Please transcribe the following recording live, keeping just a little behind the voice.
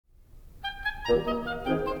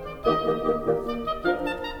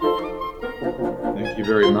Thank you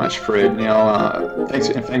very much, Fred. Now,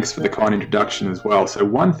 thanks for the kind introduction as well. So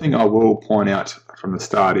one thing I will point out from the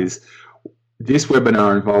start is this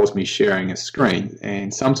webinar involves me sharing a screen,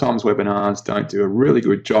 and sometimes webinars don't do a really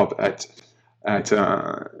good job at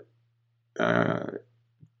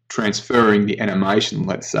transferring the animation,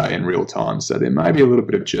 let's say, in real time. So there may be a little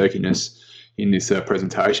bit of jerkiness in this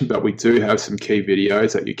presentation, but we do have some key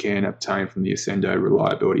videos that you can obtain from the Accendo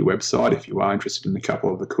Reliability website if you are interested in a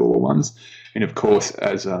couple of the cooler ones. And of course,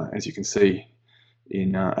 as you can see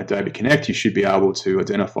in Adobe Connect, you should be able to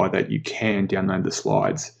identify that you can download the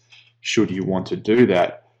slides should you want to do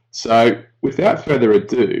that. So without further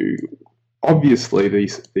ado, obviously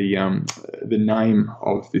the name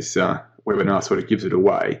of this webinar sort of gives it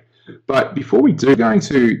away. But before we do, we're going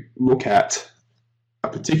to look at a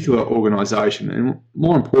particular organisation, and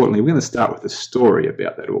more importantly, we're going to start with a story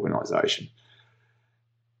about that organisation.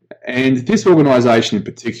 And this organisation in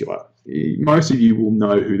particular, most of you will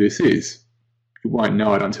know who this is. You won't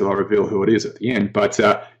know it until I reveal who it is at the end, but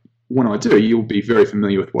when I do, you'll be very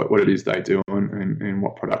familiar with what it is they do and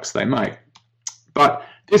what products they make. But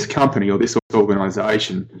this company or this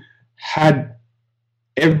organisation had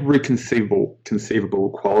every conceivable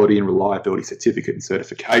quality and reliability certificate and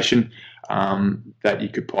certification that you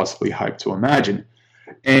could possibly hope to imagine.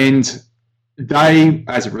 And they,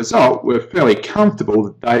 as a result, were fairly comfortable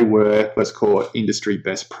that they were, let's call it, industry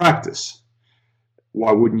best practice.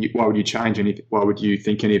 Why would you change anything? Why would you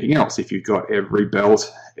think anything else if you've got every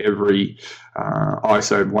belt, every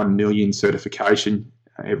ISO 1 million certification,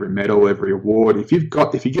 every medal, every award? If you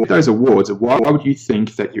get those awards, why would you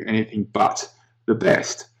think that you're anything but the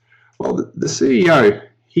best? Well, the CEO,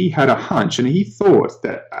 he had a hunch, and he thought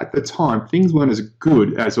that at the time things weren't as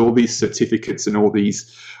good as all these certificates and all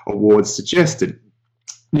these awards suggested.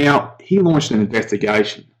 Now, he launched an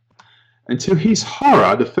investigation, and to his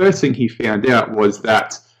horror, the first thing he found out was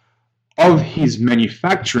that of his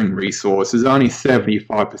manufacturing resources, only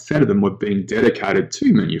 75% of them were being dedicated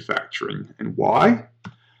to manufacturing. And why?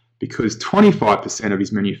 Because 25% of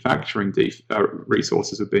his manufacturing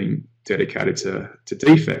resources are being dedicated to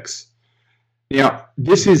defects. Now,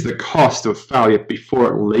 this is the cost of failure before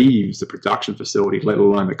it leaves the production facility, let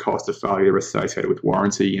alone the cost of failure associated with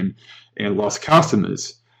warranty and lost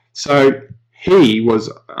customers. So he was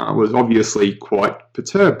obviously quite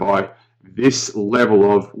perturbed by this level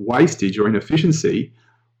of wastage or inefficiency,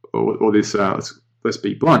 or this, let's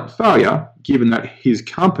be blunt, failure, given that his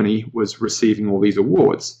company was receiving all these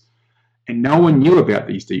awards. And no one knew about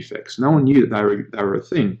these defects. No one knew that they were a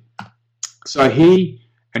thing. So he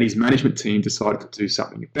and his management team decided to do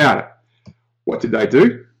something about it. What did they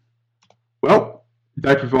do? Well,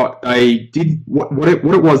 they did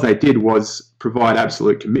provide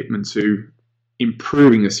absolute commitment to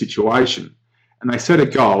improving the situation. And they set a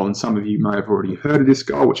goal, and some of you may have already heard of this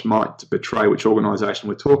goal, which might betray which organisation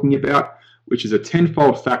we're talking about, which is a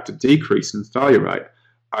 10-fold factor decrease in failure rate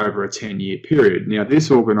over a 10-year period. Now, this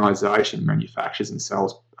organisation manufactures and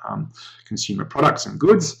sells consumer products and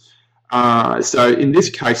goods. So in this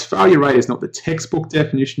case, failure rate is not the textbook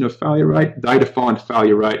definition of failure rate. They defined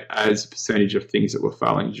failure rate as a percentage of things that were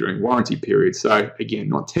failing during warranty period. So again,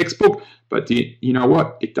 not textbook, but you know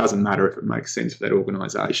what? It doesn't matter if it makes sense for that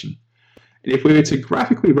organisation. And if we were to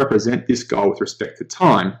graphically represent this goal with respect to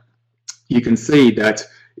time, you can see that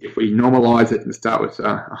if we normalize it and start with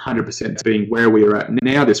 100% being where we are at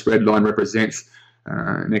now, this red line represents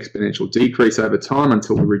an exponential decrease over time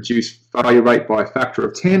until we reduce failure rate by a factor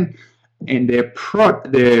of 10. And their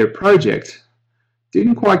project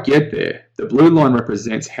didn't quite get there. The blue line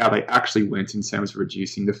represents how they actually went in terms of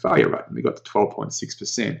reducing the failure rate, and they got to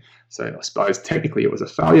 12.6%. So I suppose technically it was a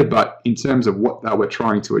failure, but in terms of what they were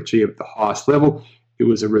trying to achieve at the highest level, it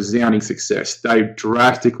was a resounding success. They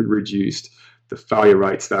drastically reduced the failure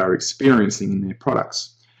rates they are experiencing in their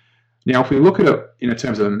products. Now, if we look at it in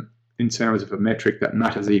terms of a metric that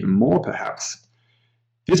matters even more, perhaps,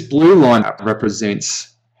 this blue line represents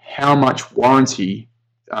how much warranty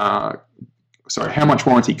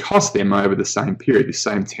cost them over the same period, the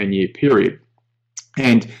same 10-year period.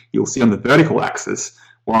 And you'll see on the vertical axis,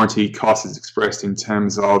 warranty cost is expressed in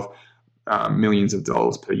terms of millions of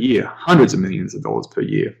dollars per year, hundreds of millions of dollars per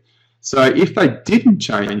year. So if they didn't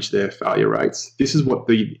change their failure rates, this is what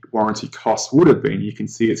the warranty cost would have been. You can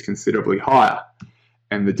see it's considerably higher.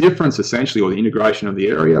 And the difference, essentially, or the integration of the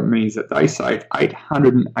area, means that they saved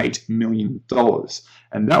 $808 million.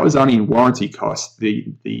 And that was only in warranty costs.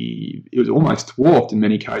 It was almost dwarfed in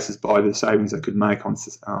many cases by the savings they could make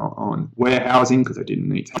on warehousing, because they didn't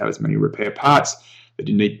need to have as many repair parts. They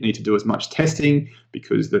didn't need to do as much testing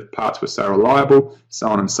because the parts were so reliable, so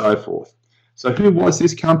on and so forth. So who was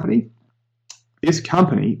this company? This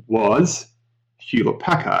company was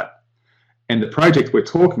Hewlett-Packard. And the project we're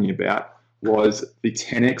talking about was the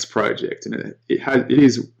 10X project. And it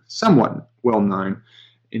is somewhat well known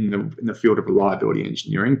in the field of reliability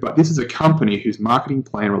engineering, but this is a company whose marketing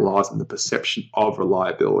plan relies on the perception of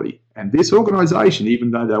reliability. And this organization,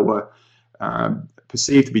 even though they were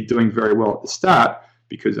perceived to be doing very well at the start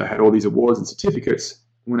because they had all these awards and certificates,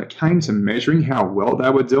 when it came to measuring how well they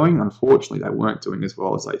were doing, unfortunately, they weren't doing as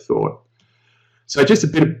well as they thought. So just a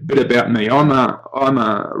bit about me. I'm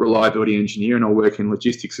a reliability engineer and I work in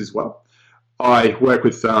logistics as well. I work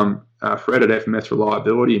with Fred at FMS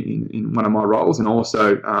Reliability in one of my roles, and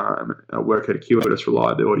also work at Acuitas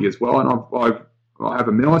Reliability as well. And I have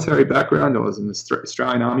a military background. I was in the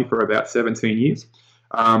Australian Army for about 17 years,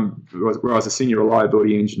 where I was a senior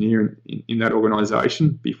reliability engineer in that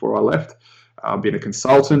organisation before I left. I've been a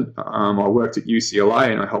consultant. I worked at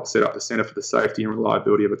UCLA and I helped set up the Centre for the Safety and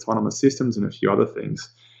Reliability of Autonomous Systems and a few other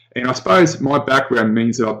things. And I suppose my background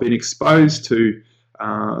means that I've been exposed to,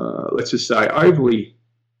 let's just say,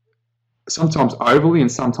 sometimes overly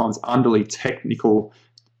and sometimes underly technical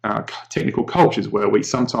cultures, where we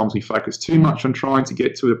focus too much on trying to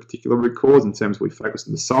get to a particular root cause in terms of we focus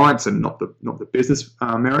on the science and not the business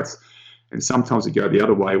merits, and sometimes we go the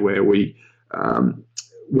other way where we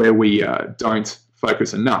don't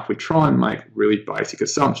focus enough. We try and make really basic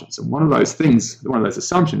assumptions, and one of those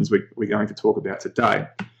assumptions we're going to talk about today.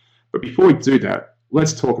 But before we do that,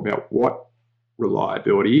 let's talk about what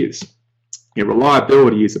reliability is.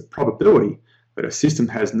 Reliability is a probability that a system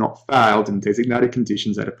has not failed in designated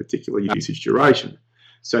conditions at a particular usage duration.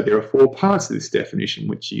 So there are 4 parts to this definition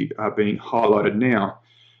which are being highlighted now.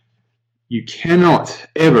 You cannot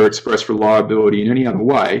ever express reliability in any other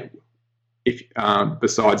way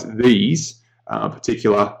besides these you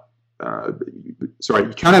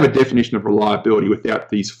can't have a definition of reliability without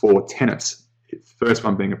these 4 tenets. The first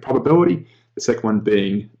one being a probability, the second one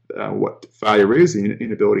being what failure is, the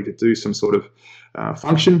inability to do some sort of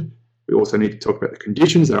function. We also need to talk about the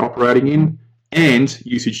conditions they're operating in, and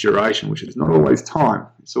usage duration, which is not always time.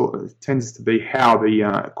 It tends to be how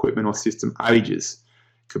the equipment or system ages.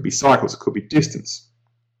 It could be cycles, it could be distance.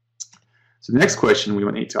 So the next question we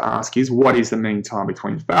need to ask is, what is the mean time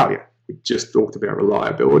between failure? We just talked about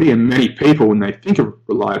reliability, and many people, when they think of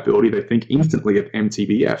reliability, they think instantly of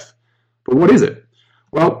MTBF. But what is it?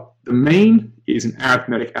 Well, the mean is an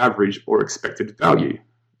arithmetic average or expected value.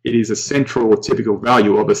 It is a central or typical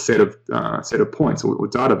value of a set of points or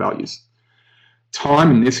data values.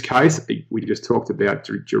 Time, in this case, we just talked about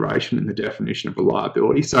duration and the definition of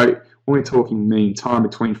reliability. So when we're talking mean time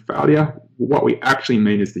between failure, what we actually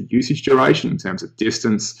mean is the usage duration in terms of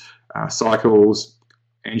distance, cycles,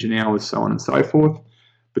 engine hours, so on and so forth.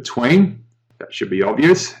 Between, that should be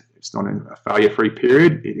obvious. It's not a failure-free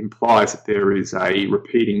period. It implies that there is a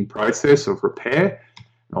repeating process of repair.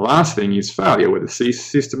 And the last thing is failure, where the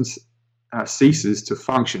system ceases to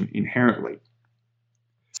function inherently.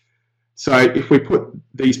 So if we put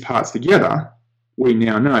these parts together, we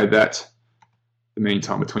now know that the mean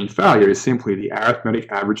time between failure is simply the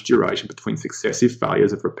arithmetic average duration between successive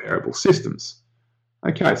failures of repairable systems.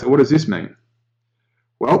 Okay, so what does this mean?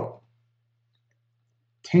 Well,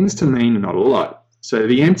 tends to mean not a lot. So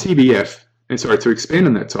the MTBF, to expand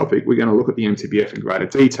on that topic, we're going to look at the MTBF in greater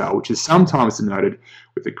detail, which is sometimes denoted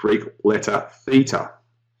with the Greek letter theta.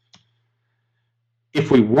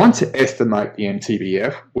 If we want to estimate the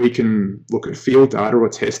MTBF, we can look at field data or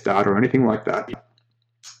test data or anything like that.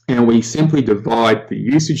 And we simply divide the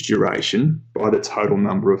usage duration by the total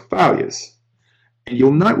number of failures. And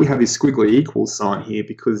you'll note we have this squiggly equals sign here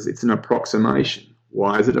because it's an approximation.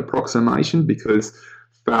 Why is it approximation? Because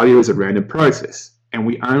failure is a random process, and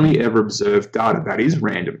we only ever observe data that is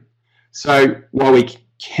random. So while we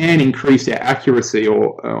can increase our accuracy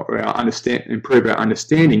or improve our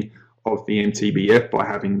understanding of the MTBF by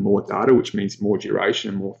having more data, which means more duration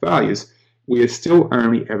and more failures, we are still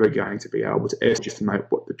only ever going to be able to estimate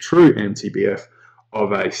what the true MTBF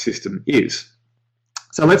of a system is.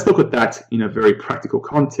 So let's look at that in a very practical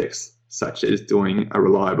context, such as doing a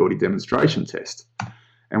reliability demonstration test.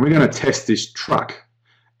 And we're going to test this truck.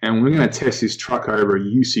 And we're going to test this truck over a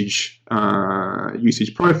usage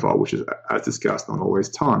profile, which is, as discussed, not always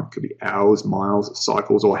time. It could be hours, miles,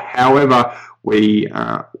 cycles, or however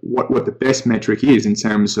what the best metric is in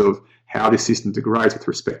terms of how this system degrades with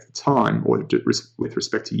respect to time or with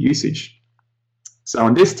respect to usage. So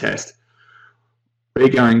in this test, we're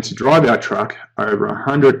going to drive our truck over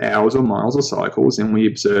 100 hours or miles or cycles, and we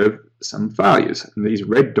observe some failures. And these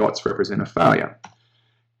red dots represent a failure.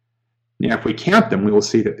 Now, if we count them, we will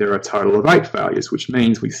see that there are a total of 8 failures, which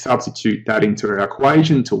means we substitute that into our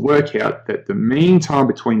equation to work out that the mean time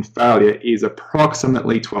between failure is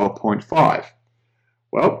approximately 12.5.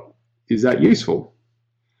 Well, is that useful?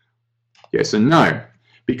 Yes and no.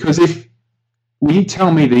 Because if you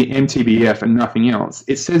tell me the MTBF and nothing else,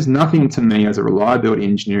 it says nothing to me as a reliability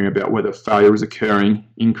engineer about whether failure is occurring,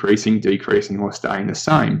 increasing, decreasing, or staying the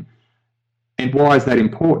same. And why is that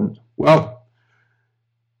important? Well,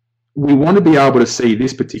 we want to be able to see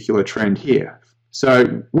this particular trend here.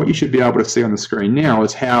 So what you should be able to see on the screen now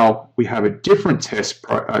is how we have a different test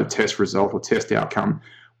result or test outcome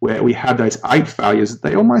where we have those 8 failures.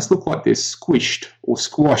 They almost look like they're squished or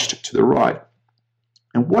squashed to the right.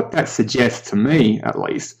 And what that suggests to me, at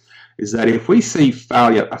least, is that if we see a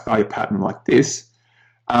failure pattern like this,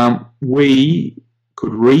 we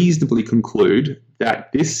could reasonably conclude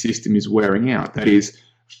that this system is wearing out. That is,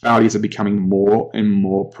 failures are becoming more and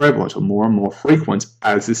more prevalent or more frequent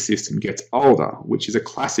as the system gets older, which is a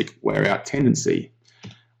classic wear-out tendency.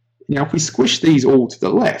 Now, if we squish these all to the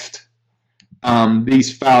left,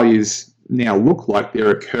 these failures now look like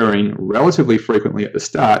they're occurring relatively frequently at the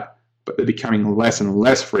start, but they're becoming less and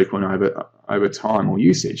less frequent over time or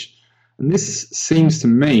usage. And this seems to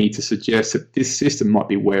me to suggest that this system might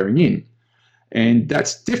be wearing in. And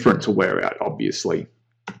that's different to wear out, obviously.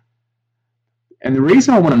 And the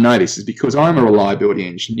reason I want to know this is because I'm a reliability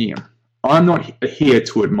engineer. I'm not here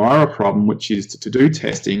to admire a problem, which is to do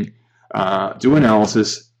testing, do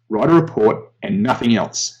analysis, write a report, and nothing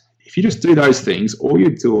else. If you just do those things, all you're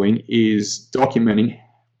doing is documenting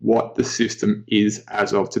what the system is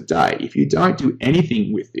as of today. If you don't do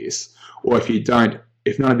anything with this, or if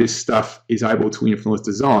none of this stuff is able to influence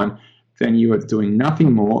design, then you are doing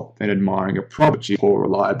nothing more than admiring a problem or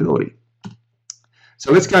reliability.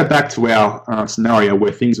 So let's go back to our scenario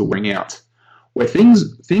where things are wearing out. Where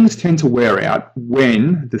things tend to wear out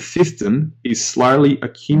when the system is slowly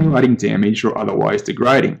accumulating damage or otherwise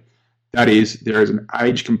degrading. That is, there is an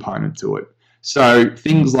age component to it. So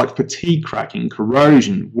things like fatigue cracking,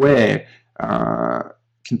 corrosion, wear,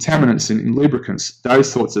 contaminants in lubricants,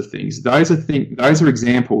 those sorts of things. Those are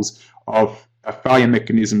examples of failure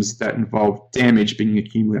mechanisms that involve damage being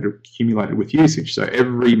accumulated with usage. So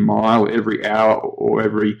every mile, every hour, or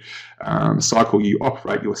every cycle you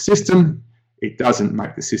operate your system, it doesn't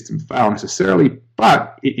make the system fail necessarily,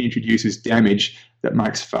 but it introduces damage that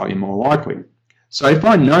makes failure more likely. So if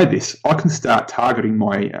I know this, I can start targeting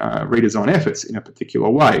my redesign efforts in a particular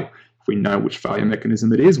way. If we know which failure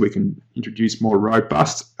mechanism it is, we can introduce more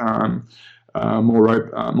robust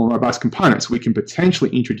components. We can potentially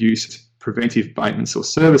introduce preventive maintenance or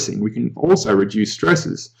servicing. We can also reduce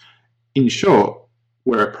stresses. In short,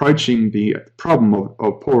 we're approaching the problem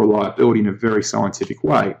of poor reliability in a very scientific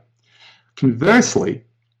way. Conversely,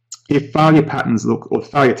 if failure patterns or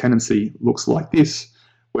failure tendency looks like this,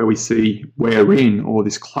 where we see wear in or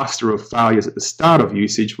this cluster of failures at the start of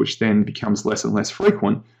usage, which then becomes less and less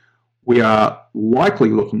frequent, we are likely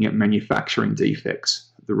looking at manufacturing defects.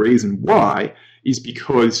 The reason why is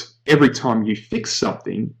because every time you fix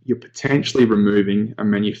something, you're potentially removing a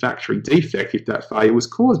manufacturing defect if that failure was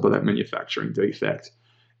caused by that manufacturing defect.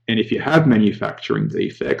 And if you have manufacturing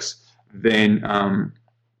defects, then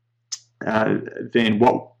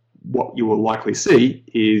what you will likely see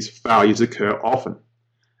is failures occur often.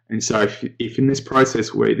 And so if in this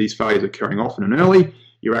process where these failures are occurring often and early,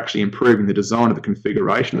 you're actually improving the design of the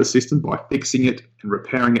configuration of the system by fixing it and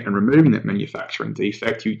repairing it and removing that manufacturing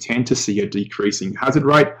defect, you tend to see a decreasing hazard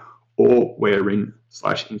rate or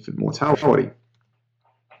wear-in/infant mortality.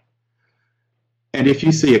 And if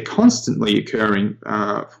you see a constantly occurring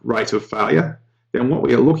rate of failure, then what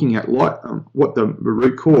we are looking at, what the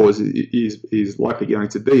root cause is likely going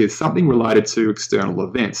to be, is something related to external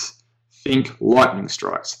events. Think lightning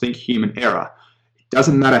strikes, think human error. It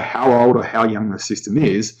doesn't matter how old or how young the system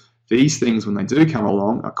is, these things, when they do come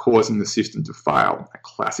along, are causing the system to fail. A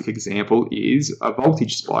classic example is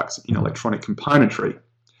voltage spikes in electronic componentry.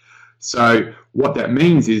 So what that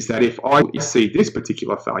means is that if I see this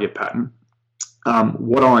particular failure pattern,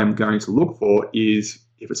 what I'm going to look for is,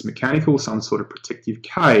 if it's mechanical, some sort of protective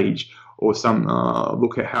cage, or some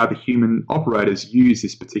look at how the human operators use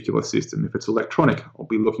this particular system. If it's electronic, I'll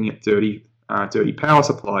be looking at dirty power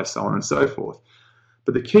supplies, so on and so forth.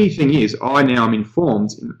 But the key thing is, I now am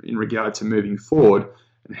informed in regard to moving forward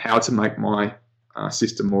and how to make my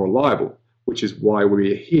system more reliable, which is why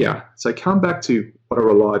we're here. So come back to what a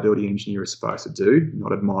reliability engineer is supposed to do,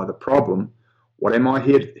 not admire the problem. What am I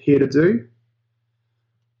here to do?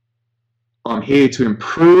 I'm here to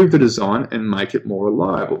improve the design and make it more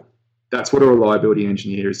reliable. That's what a reliability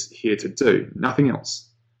engineer is here to do, nothing else.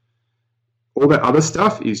 All that other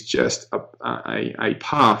stuff is just a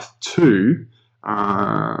path to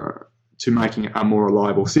making a more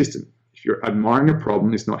reliable system. If you're admiring a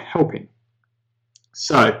problem, it's not helping.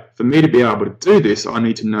 So for me to be able to do this, I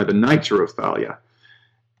need to know the nature of failure.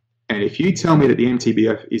 And if you tell me that the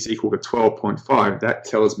MTBF is equal to 12.5, that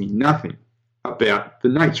tells me nothing about the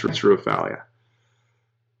nature of failure.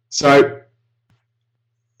 So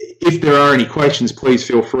if there are any questions, please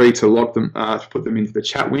feel free to log them, put them into the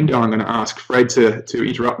chat window. I'm going to ask Fred to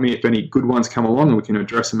interrupt me if any good ones come along, and we can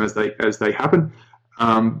address them as they happen.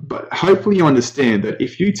 But hopefully you understand that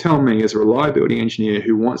if you tell me as a reliability engineer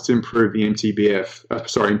who wants to improve the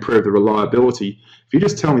MTBF, improve the reliability, if you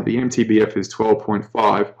just tell me the MTBF is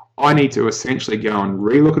 12.5, I need to essentially go and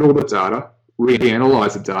relook at all the data,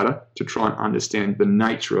 reanalyze the data to try and understand the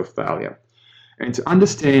nature of failure. And to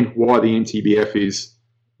understand why the MTBF is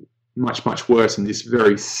much, much worse than this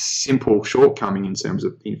very simple shortcoming in terms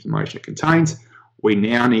of the information it contains, we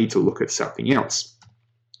now need to look at something else.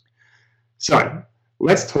 So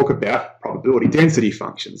let's talk about probability density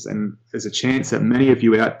functions. And there's a chance that many of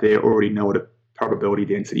you out there already know what a probability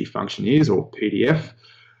density function is, or PDF.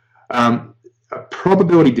 A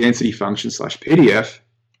probability density function / PDF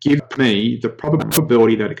gives me the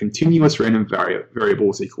probability that a continuous random variable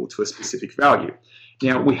is equal to a specific value.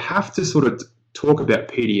 Now, we have to sort of talk about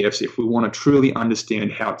PDFs if we want to truly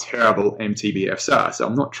understand how terrible MTBFs are. So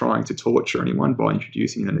I'm not trying to torture anyone by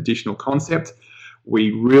introducing an additional concept.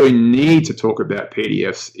 We really need to talk about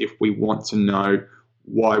PDFs if we want to know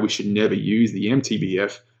why we should never use the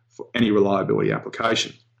MTBF for any reliability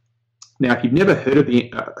application. Now, if you've never heard of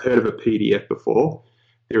a PDF before,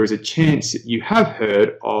 there is a chance that you have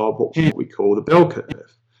heard of what we call the bell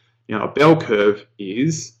curve. Now, a bell curve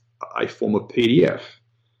is a form of PDF.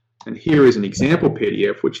 And here is an example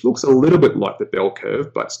PDF which looks a little bit like the bell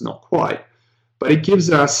curve, but it's not quite. But it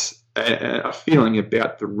gives us a feeling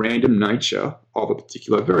about the random nature of a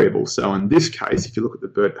particular variable. So in this case, if you look at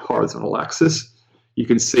the horizontal axis, you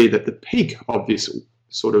can see that the peak of this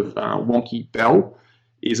sort of wonky bell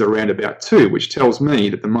is around about 2, which tells me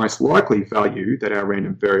that the most likely value that our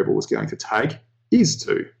random variable is going to take is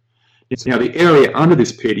 2. Now, the area under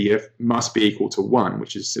this PDF must be equal to 1,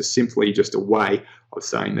 which is simply just a way of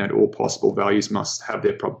saying that all possible values must have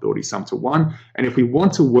their probability sum to 1. And if we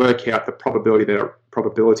want to work out the probability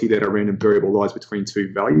that a random variable lies between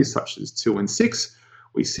two values, such as 2 and 6,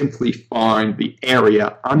 we simply find the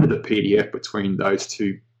area under the PDF between those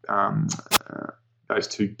two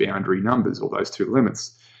boundary numbers, or those two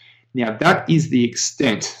limits. Now, that is the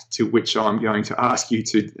extent to which I'm going to ask you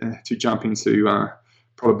to jump into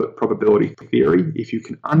probability theory. If you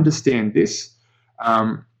can understand this,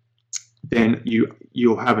 then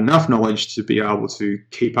you'll have enough knowledge to be able to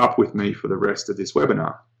keep up with me for the rest of this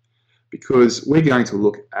webinar, because we're going to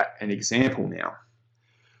look at an example now.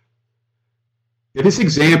 Now, this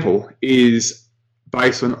example is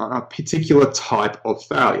based on a particular type of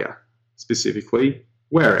failure, specifically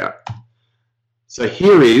wear out. So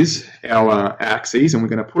here is our axes, and we're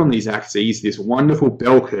going to put on these axes this wonderful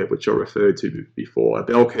bell curve, which I referred to before. A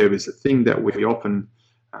bell curve is a thing that we often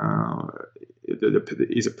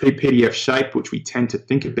is a PDF shape, which we tend to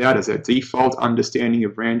think about as our default understanding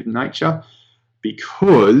of random nature,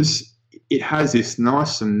 because it has this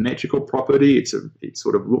nice symmetrical property. It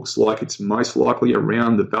sort of looks like it's most likely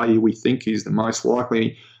around the value we think is the most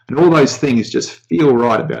likely. And all those things just feel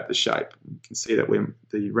right about the shape. You can see that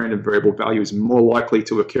the random variable value is more likely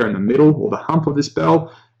to occur in the middle, or the hump of this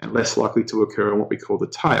bell, and less likely to occur in what we call the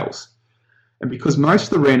tails. And because most of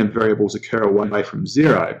the random variables occur away from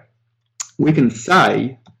 0, we can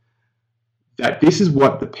say that this is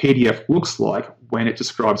what the PDF looks like when it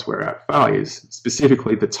describes wear out failures,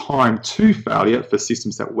 specifically the time to failure for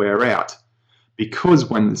systems that wear out. Because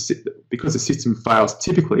the system fails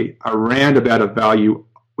typically around about a value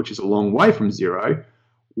which is a long way from 0,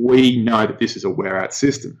 we know that this is a wear-out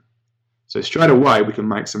system. So straight away, we can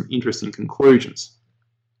make some interesting conclusions.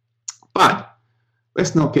 But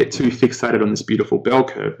let's not get too fixated on this beautiful bell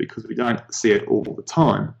curve, because we don't see it all the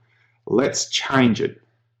time. Let's change it.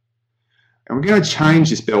 And we're going to change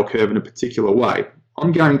this bell curve in a particular way.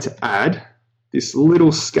 I'm going to add this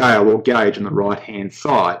little scale or gauge on the right-hand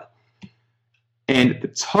side. And at the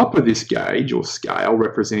top of this gauge or scale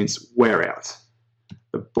represents wear-out.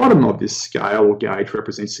 The bottom of this scale or gauge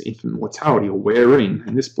represents infant mortality, or wear-in,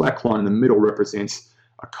 and this black line in the middle represents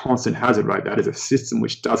a constant hazard rate. That is a system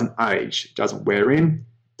which doesn't age, it doesn't wear in,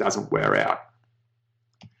 doesn't wear out.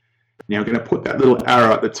 Now I'm going to put that little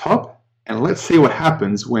arrow at the top, and let's see what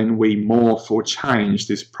happens when we morph or change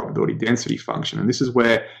this probability density function. And this is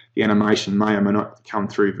where the animation may or may not come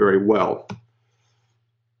through very well.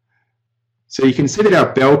 So you can see that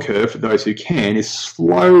our bell curve, for those who can, is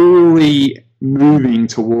slowly moving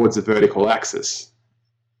towards the vertical axis.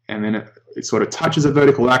 And then it sort of touches a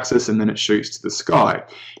vertical axis and then it shoots to the sky.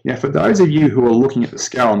 Now, for those of you who are looking at the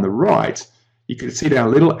scale on the right, you can see that our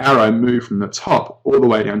little arrow move from the top all the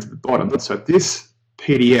way down to the bottom. So this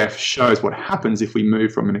PDF shows what happens if we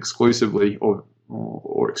move from an exclusively or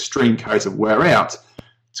extreme case of wear out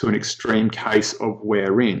to an extreme case of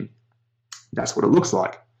wear in. That's what it looks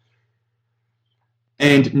like.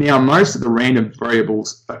 And now most of the random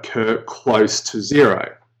variables occur close to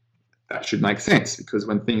zero. That should make sense, because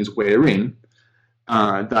when things wear in,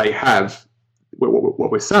 they have,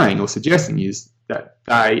 what we're saying or suggesting is that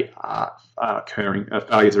they are occurring,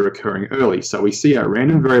 failures are occurring early. So we see our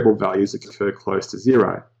random variable values occur close to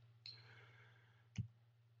zero.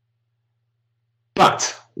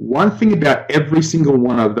 But one thing about every single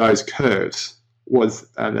one of those curves was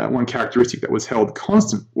that one characteristic that was held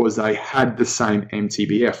constant was they had the same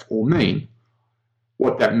MTBF or mean.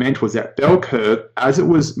 What that meant was that bell curve, as it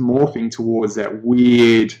was morphing towards that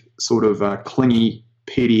weird sort of clingy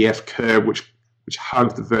PDF curve which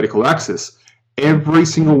hugs the vertical axis, every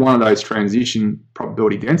single one of those transition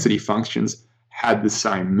probability density functions had the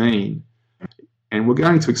same mean. And we're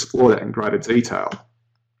going to explore that in greater detail.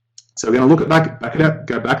 So we're going to look at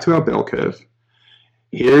go back to our bell curve.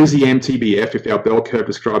 Here is the MTBF if our bell curve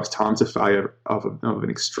describes time to failure of an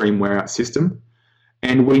extreme wear out system.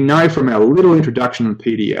 And we know from our little introduction on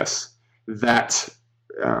PDS that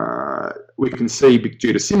we can see,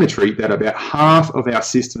 due to symmetry, that about half of our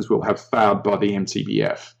systems will have failed by the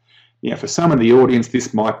MTBF. Now, for some of the audience,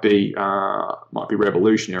 this might be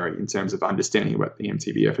revolutionary in terms of understanding what the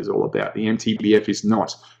MTBF is all about. The MTBF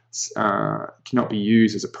is cannot be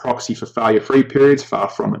used as a proxy for failure-free periods, far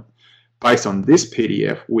from it. Based on this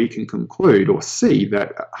PDF, we can conclude or see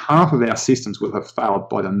that half of our systems will have failed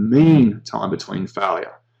by the mean time between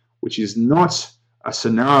failure, which is not a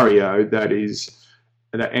scenario that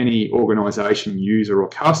any organisation, user or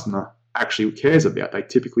customer actually cares about. They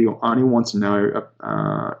typically only want to know,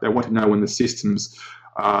 when the systems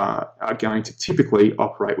are going to typically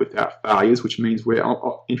operate without failures, which means we're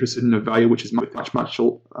interested in a value which is much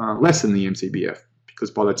less than the MTBF,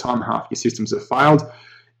 because by the time half your systems have failed,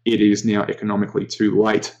 it is now economically too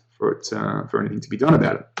late for anything to be done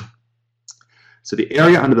about it. So the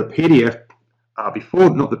area under the PDF, before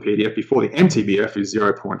the MTBF is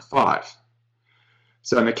 0.5.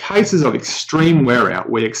 So in the cases of extreme wear out,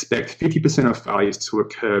 we expect 50% of failures to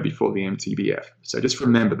occur before the MTBF. So just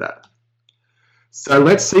remember that. So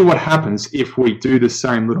let's see what happens if we do the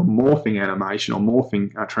same little morphing animation or morphing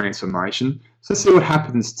transformation. So let's see what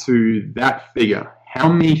happens to that figure. How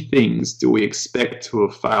many things do we expect to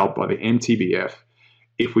have failed by the MTBF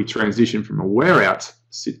if we transition from a wear out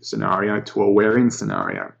scenario to a wear in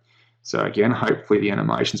scenario? So again, hopefully the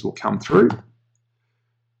animations will come through.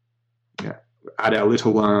 Yeah. Add our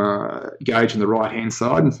little gauge on the right hand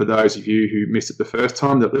side, and for those of you who missed it the first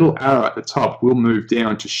time, the little arrow at the top will move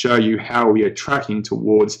down to show you how we are tracking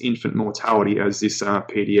towards infant mortality as this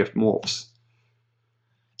PDF morphs.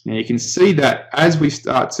 Now you can see that as we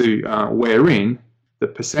start to wear in, the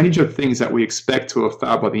percentage of things that we expect to have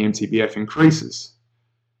failed by the MTBF increases.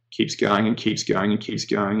 Keeps going and keeps going and keeps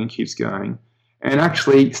going and keeps going. And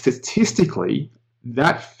actually, statistically,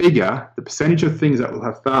 that figure, the percentage of things that will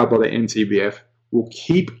have failed by the MTBF, will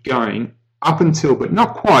keep going up until, but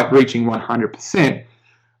not quite reaching 100%,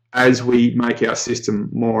 as we make our system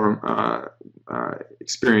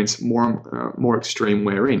experience more extreme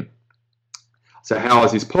wear in. So how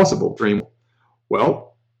is this possible? Well,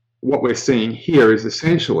 what we're seeing here is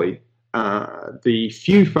essentially the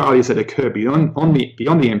few failures that occur beyond the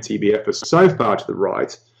MTBF are so far to the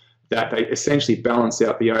right that they essentially balance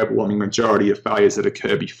out the overwhelming majority of failures that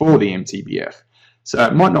occur before the MTBF. So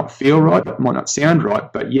it might not feel right, it might not sound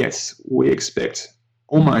right, but yes, we expect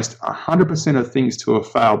almost 100% of things to have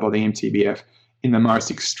failed by the MTBF in the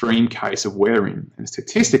most extreme case of wear in. And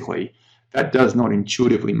statistically, that does not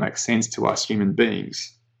intuitively make sense to us human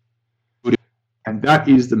beings. And that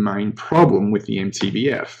is the main problem with the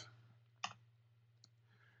MTBF.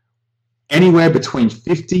 Anywhere between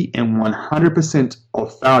 50 and 100%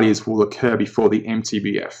 of failures will occur before the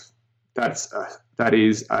MTBF. That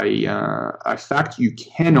is a fact you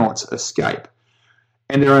cannot escape.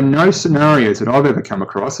 And there are no scenarios that I've ever come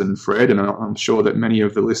across, and Fred, and I'm sure that many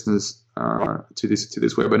of the listeners to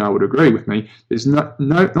this webinar would agree with me, there's not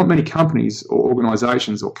many companies or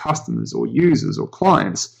organizations or customers or users or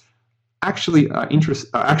clients actually are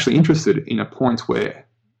interested in a point where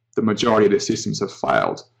the majority of their systems have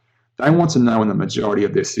failed. They want to know when the majority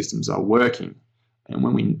of their systems are working. And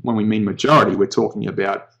when we mean majority, we're talking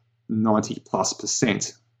about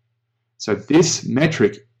 90+%. So this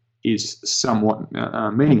metric is somewhat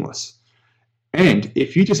meaningless. And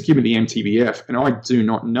if you just give me the MTBF, and I do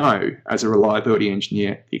not know as a reliability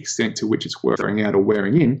engineer the extent to which it's wearing out or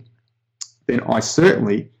wearing in, then I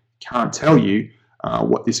certainly can't tell you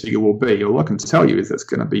what this figure will be. All I can tell you is that it's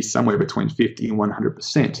going to be somewhere between 50 and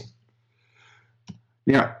 100%.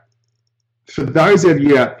 Now, for those of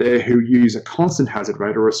you out there who use a constant hazard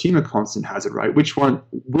rate or assume a constant hazard rate, which one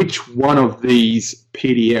of these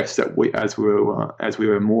PDFs that as we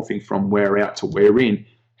were morphing from wear out to wear in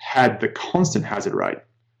had the constant hazard rate?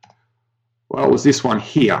 Well, it was this one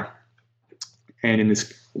here. And in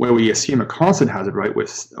this, where we assume a constant hazard rate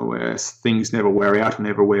where things never wear out or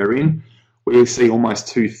never wear in, we see almost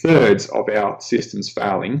 2/3 of our systems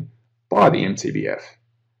failing by the MTBF.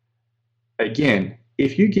 Again,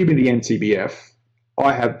 if you give me the MTBF,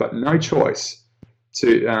 I have but no choice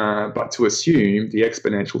but to assume the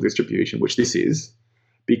exponential distribution, which this is,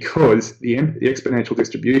 because the exponential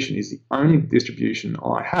distribution is the only distribution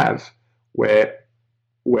I have where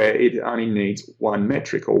it only needs one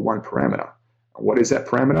metric or one parameter. What is that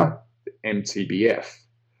parameter? The MTBF.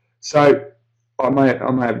 So I may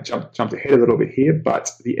have jumped ahead a little bit here, but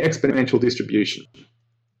the exponential distribution.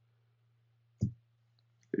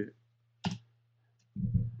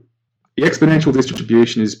 The exponential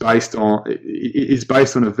distribution is based on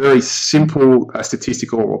a very simple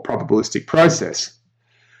statistical or probabilistic process,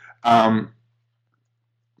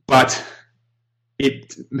 but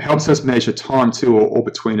it helps us measure time to or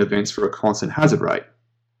between events for a constant hazard rate.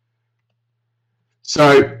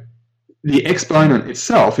 So the exponent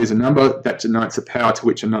itself is a number that denotes the power to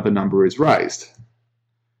which another number is raised.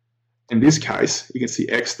 In this case, you can see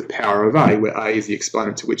x to the power of a, where a is the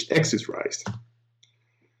exponent to which x is raised.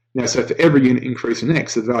 Now, so for every unit increase in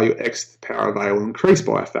x, the value of x to the power of a will increase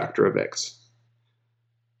by a factor of x.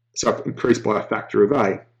 So increase by a factor of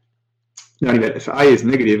a. Noting that if a is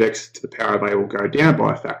negative, x to the power of a will go down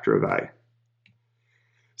by a factor of a.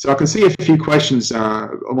 So I can see a few questions, I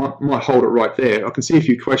might hold it right there. I can see a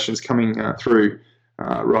few questions coming through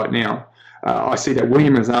right now. I see that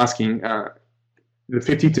William is asking the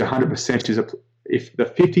 50 to 100% is if the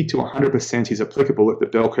 50 to 100% is applicable if the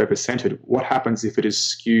bell curve is centered, what happens if it is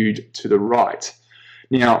skewed to the right?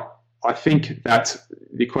 Now, I think that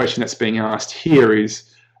the question that's being asked here is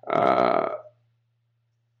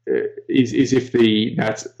if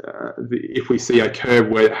if we see a curve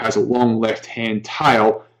where it has a long left-hand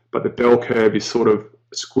tail, but the bell curve is sort of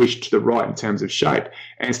squished to the right in terms of shape.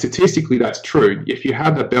 And statistically, that's true. If you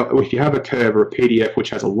have a curve or a PDF which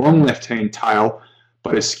has a long left-hand tail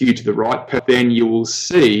but is skewed to the right, then you will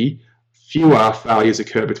see fewer failures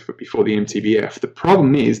occur before the MTBF. The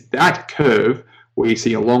problem is that curve where you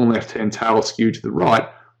see a long left-hand tail skewed to the right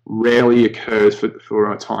rarely occurs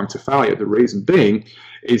for a time to failure. The reason being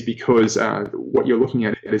is because what you're looking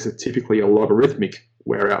at is typically a logarithmic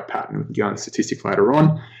wear-out pattern. We can go into statistics later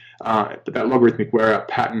on, but that logarithmic wear-out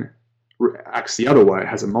pattern acts the other way. It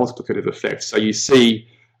has a multiplicative effect. So you see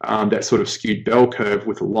that sort of skewed bell curve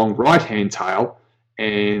with a long right-hand tail,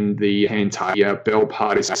 and the bell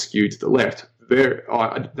part is skewed to the left.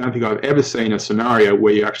 I don't think I've ever seen a scenario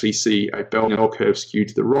where you actually see a bell curve skewed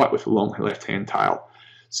to the right with a long left-hand tail.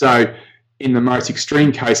 So in the most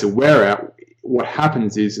extreme case of wear-out, what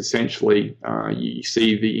happens is essentially you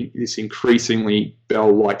see this increasingly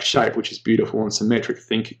bell-like shape, which is beautiful and symmetric.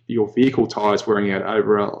 Think your vehicle tyres wearing out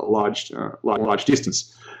over a large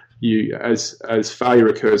distance. As failure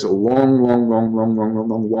occurs a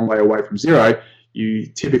long way away from zero, you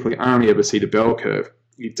typically only ever see the bell curve.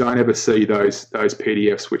 You don't ever see those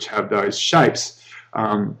PDFs which have those shapes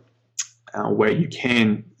where you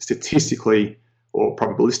can statistically or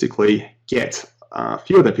probabilistically get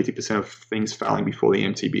fewer than 50% of things failing before the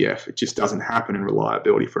MTBF. It just doesn't happen in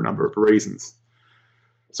reliability for a number of reasons.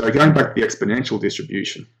 So going back to the exponential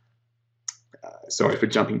distribution, sorry for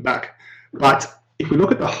jumping back, but if we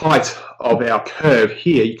look at the height of our curve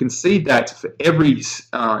here, you can see that for every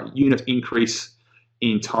unit increase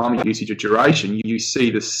in time, usage, or duration, you see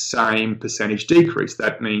the same percentage decrease.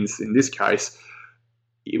 That means in this case,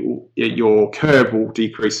 your curve will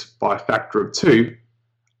decrease by a factor of 2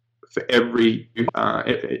 for every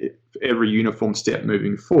uniform step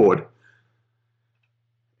moving forward.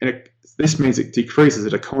 And this means it decreases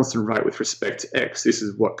at a constant rate with respect to x. This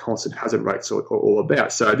is what constant hazard rates are all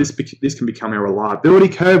about. So this can become our reliability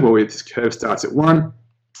curve, where this curve starts at 1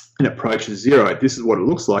 and approaches 0. This is what it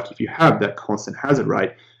looks like if you have that constant hazard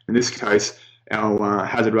rate. In this case, our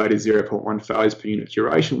hazard rate is 0.1 failures per unit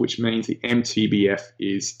duration, which means the MTBF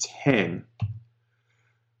is 10.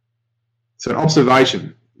 So an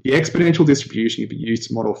observation. The exponential distribution can be used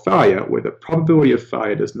to model failure where the probability of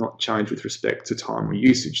failure does not change with respect to time or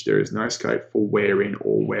usage. There is no scope for wear in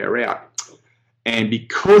or wear out. And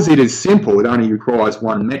because it is simple, it only requires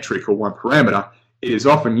one metric or one parameter, it is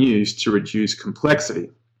often used to reduce complexity.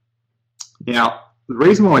 Now, the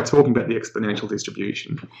reason why we're talking about the exponential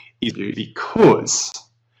distribution is because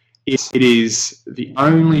it is the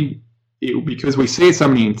only, because we see it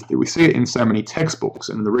in so many textbooks,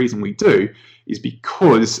 and the reason we do is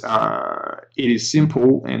because it is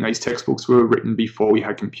simple, and these textbooks were written before we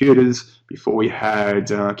had computers, before we had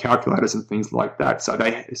calculators and things like that. So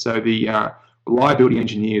the reliability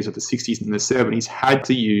engineers of the 60s and the 70s had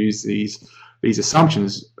to use these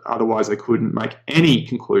assumptions, otherwise they couldn't make any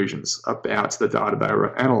conclusions about the data they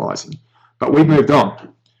were analysing. But we've moved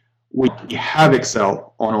on. We have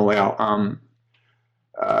Excel on all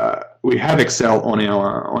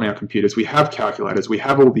our computers. We have calculators. We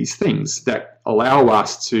have all these things that allow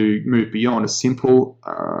us to move beyond a simple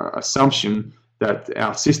assumption that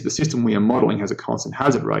the system we are modelling has a constant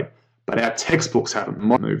hazard rate, but our textbooks haven't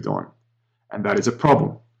moved on, and that is a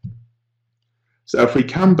problem. So if we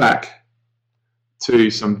come back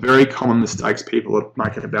to some very common mistakes people are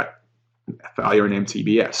making about failure in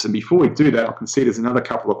MTBFs. And before we do that, I can see there's another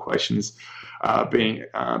couple of questions being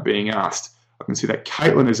asked. I can see that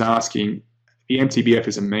Caitlin is asking, the MTBF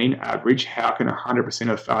is a mean average. How can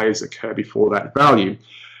 100% of failures occur before that value?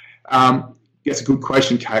 That's a good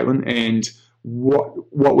question, Caitlin. And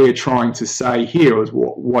what we're trying to say here is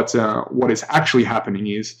what is actually happening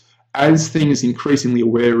is, as things increasingly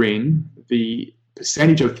wear in, the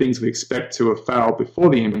percentage of things we expect to have failed before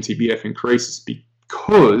the MTBF increases,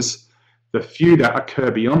 because the few that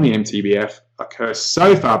occur beyond the MTBF occur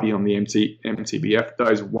so far beyond the MTBF,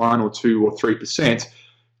 those 1 or 2 or 3%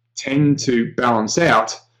 tend to balance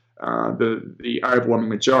out the overwhelming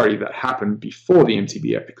majority that happen before the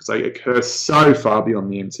MTBF, because they occur so far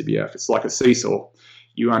beyond the MTBF. It's like a seesaw.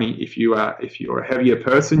 If you're a heavier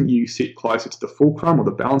person, you sit closer to the fulcrum or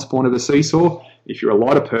the balance point of the seesaw. If you're a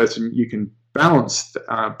lighter person, you can balance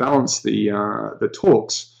the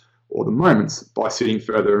torques or the moments by sitting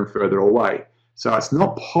further and further away. So it's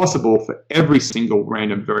not possible for every single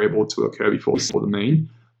random variable to occur before the mean,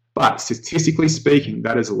 but statistically speaking,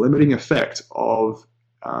 that is a limiting effect of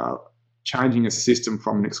changing a system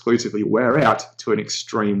from an exclusively wear out to an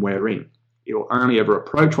extreme wear in. It will only ever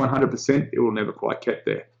approach 100%, it will never quite get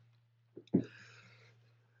there.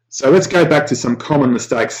 So let's go back to some common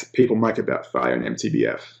mistakes people make about failure in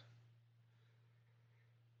MTBF.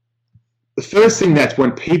 The first thing that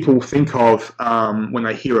when people think of when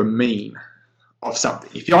they hear a mean of something,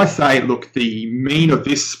 if I say, look, the mean of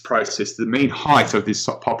this process, the mean height of this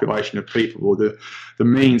population of people, or the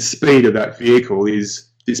mean speed of that vehicle is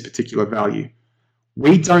this particular value,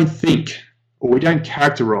 we don't think, or we don't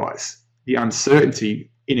characterize the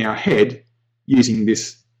uncertainty in our head using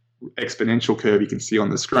this exponential curve you can see on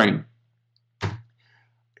the screen.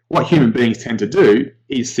 What human beings tend to do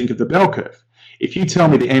is think of the bell curve. If you tell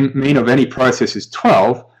me the mean of any process is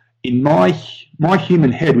 12, in my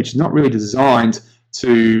human head, which is not really designed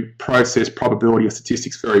to process probability or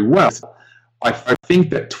statistics very well, I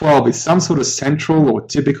think that 12 is some sort of central or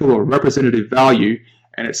typical or representative value,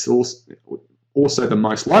 and it's also the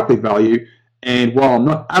most likely value. And while I'm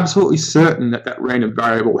not absolutely certain that that random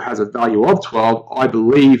variable has a value of 12, I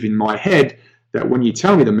believe in my head that when you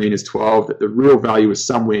tell me the mean is 12, that the real value is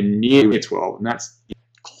somewhere near 12, and that's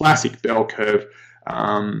classic bell curve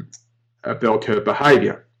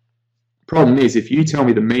behavior. Problem is, if you tell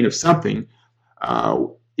me the mean of something,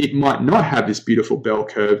 it might not have this beautiful bell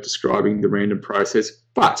curve describing the random process,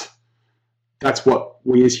 but that's what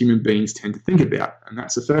we as human beings tend to think about, and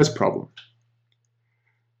that's the first problem.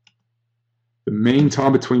 The mean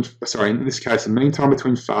time between, in this case, the mean time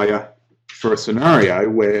between failure for a scenario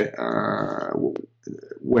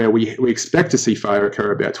where we expect to see failure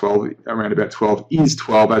occur around about 12 is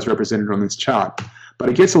 12 as represented on this chart. But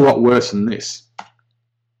it gets a lot worse than this.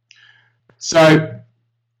 So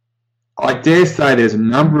I dare say there's a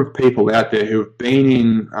number of people out there who have been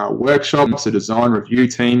in workshops or design review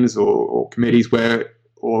teams or committees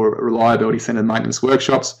or reliability centered maintenance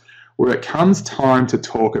workshops where it comes time to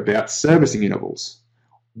talk about servicing intervals.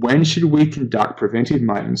 When should we conduct preventive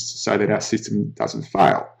maintenance so that our system doesn't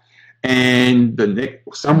fail? And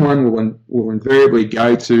someone will invariably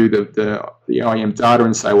go to the OEM data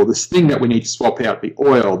and say, well, this thing that we need to swap out, the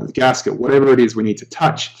oil, the gasket, whatever it is we need to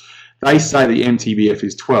touch, they say the MTBF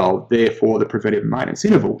is 12, therefore the preventive maintenance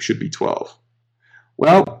interval should be 12.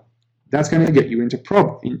 Well, that's going to get you into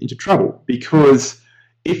trouble, because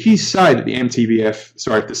if you say that the MTBF,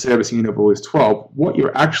 sorry, if the servicing interval is 12, what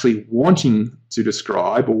you're actually wanting to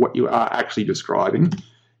describe, or what you are actually describing,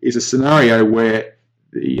 is a scenario where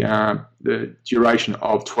the duration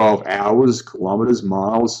of 12 hours, kilometres,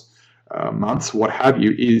 miles, months, what have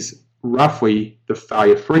you, is roughly the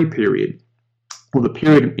failure-free period, or the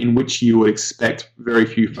period in which you would expect very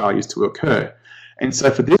few failures to occur. And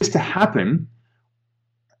so for this to happen,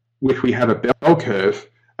 if we have a bell curve,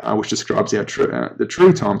 which describes the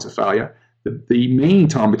true time to failure, the mean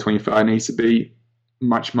time between failure needs to be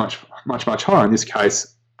much higher. In this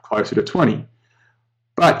case, closer to 20.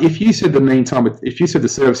 But if you said the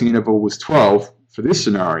servicing interval was 12 for this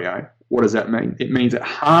scenario, what does that mean? It means that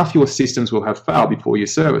half your systems will have failed before you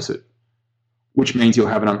service it, which means you'll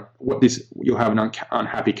have an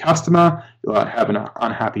unhappy customer, you'll have an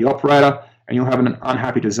unhappy operator, and you'll have an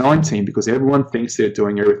unhappy design team because everyone thinks they're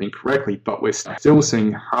doing everything correctly, but we're still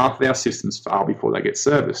seeing half of our systems fail before they get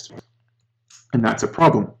serviced. And that's a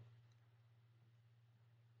problem.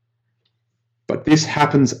 But this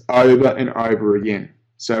happens over and over again.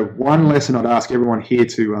 So one lesson I'd ask everyone here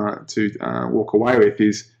to walk away with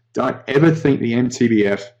is, don't ever think the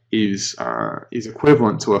MTBF is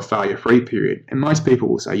equivalent to a failure-free period. And most people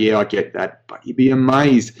will say, yeah, I get that, but you'd be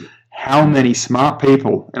amazed how many smart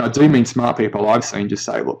people, and I do mean smart people, I've seen just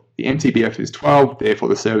say, look, the MTBF is 12, therefore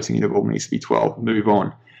the servicing interval needs to be 12, move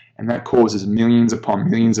on. And that causes millions upon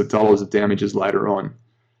millions of dollars of damages later on.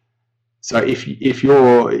 So if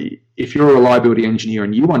you're a reliability engineer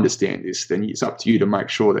and you understand this, then it's up to you to make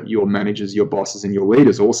sure that your managers, your bosses, and your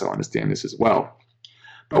leaders also understand this as well.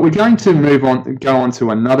 But we're going to go on to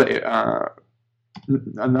another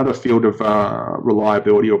field of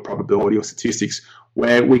reliability or probability or statistics,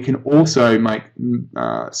 where we can also make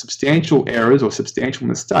substantial errors or substantial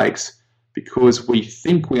mistakes because we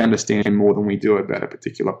think we understand more than we do about a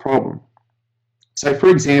particular problem. So, for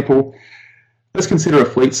example, let's consider a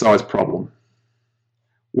fleet size problem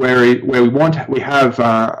where we're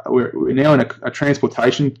now in a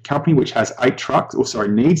transportation company which has 8 trucks,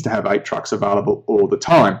 needs to have 8 trucks available all the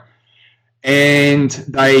time. And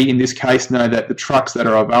they, in this case, know that the trucks that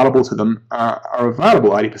are available to them are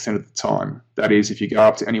available 80% of the time. That is, if you go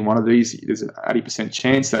up to any one of these, there's an 80%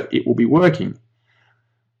 chance that it will be working.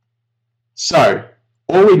 So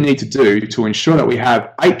all we need to do to ensure that we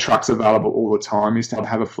have 8 trucks available all the time is to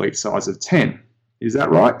have a fleet size of 10. Is that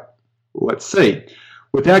right? Well, let's see.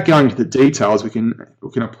 Without going into the details, we can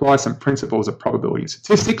apply some principles of probability and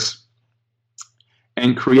statistics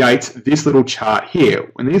and create this little chart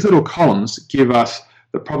here. And these little columns give us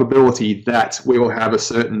the probability that we will have a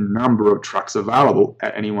certain number of trucks available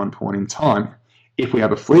at any one point in time if we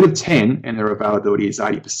have a fleet of 10 and their availability is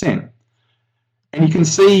 80%. And you can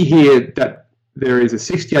see here that there is a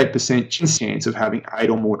 68% chance of having 8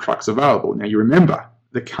 or more trucks available. Now you remember,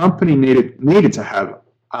 the company needed to have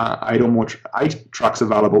 8 trucks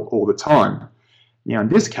available all the time. Now in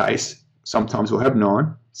this case, sometimes we'll have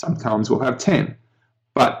 9, sometimes we'll have 10.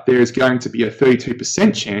 But there is going to be a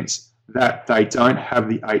 32% chance that they don't have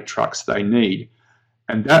the 8 trucks they need.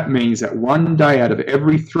 And that means that one day out of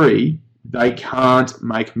every 3, they can't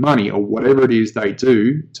make money, or whatever it is they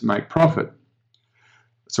do to make profit.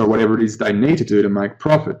 So whatever it is they need to do to make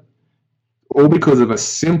profit. All because of a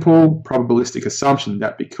simple probabilistic assumption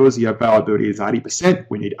that because the availability is 80%,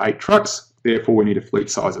 we need 8 trucks, therefore we need a fleet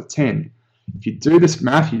size of 10. If you do this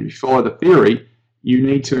math, you follow the theory, you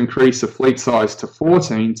need to increase the fleet size to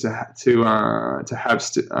 14 to have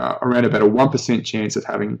around about a 1% chance of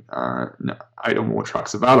having 8 or more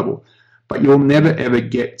trucks available. But you'll never ever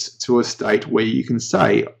get to a state where you can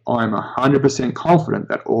say, I'm 100% confident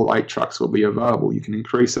that all 8 trucks will be available. You can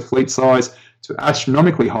increase the fleet size to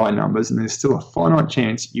astronomically high numbers, and there's still a finite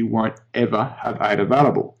chance you won't ever have 8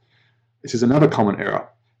 available. This is another common error.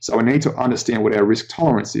 So we need to understand what our risk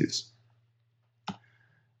tolerance is.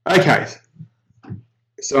 Okay.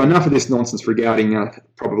 So enough of this nonsense regarding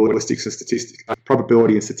probability and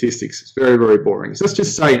statistics. It's very, very boring. So let's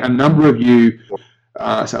just say a number of you,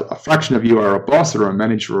 so a fraction of you are a boss or a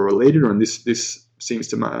manager or a leader, and this seems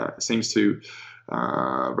to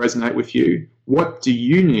resonate with you. What do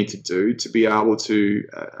you need to do to be able to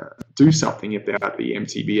do something about the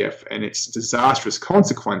MTBF and its disastrous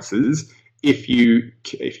consequences if you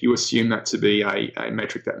assume that to be a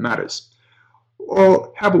metric that matters?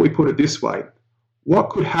 Or how about we put it this way?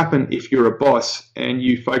 What could happen if you're a boss and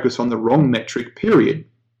you focus on the wrong metric, period?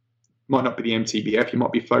 Might not be the MTBF, you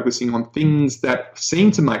might be focusing on things that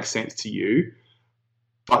seem to make sense to you,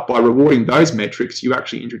 but by rewarding those metrics, you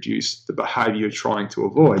actually introduce the behavior you're trying to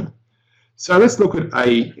avoid. So let's look at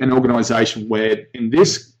an organization where in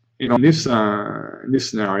this in this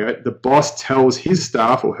scenario, the boss tells his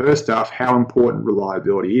staff or her staff how important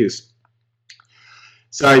reliability is.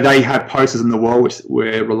 So they have posters on the wall which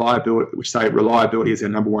say reliability is their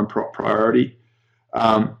number one priority.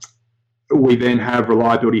 We then have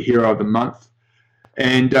reliability hero of the month.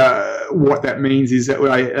 And what that means is that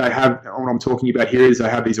they have, what I'm talking about here is they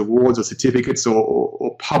have these awards or certificates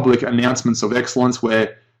or public announcements of excellence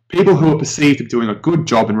where people who are perceived to be doing a good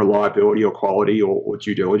job in reliability or quality or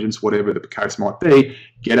due diligence, whatever the case might be,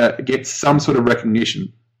 get some sort of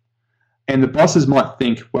recognition. And the bosses might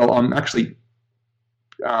think, well, I'm actually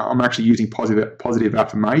using positive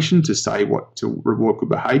affirmation to reward good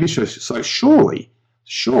behaviour. So surely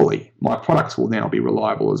my products will now be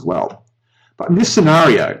reliable as well. But in this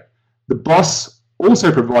scenario, the boss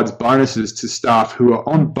also provides bonuses to staff who are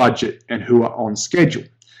on budget and who are on schedule.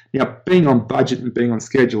 Now, being on budget and being on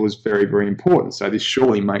schedule is very, very important. So this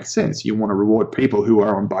surely makes sense. You want to reward people who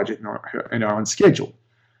are on budget and are on schedule.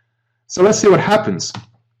 So let's see what happens.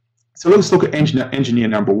 So let's look at engineer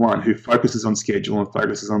number one, who focuses on schedule and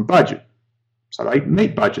focuses on budget. So they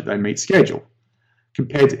meet budget, they meet schedule,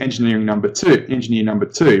 compared to engineer number two.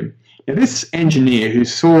 Now, this engineer who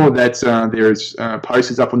saw that there is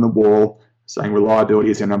posters up on the wall saying reliability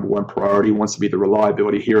is our number one priority, wants to be the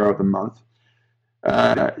reliability hero of the month.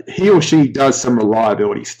 He or she does some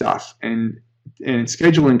reliability stuff, and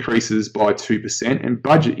schedule increases by 2% and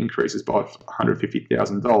budget increases by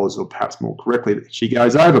 $150,000, or perhaps more correctly, she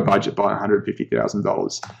goes over budget by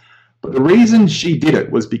 $150,000. But the reason she did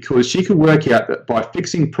it was because she could work out that by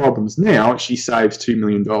fixing problems now, she saves $2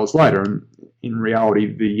 million later. And in reality,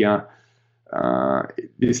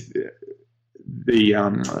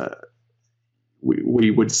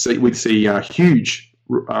 we'd see huge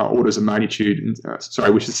orders of magnitude.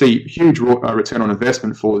 We should see huge return on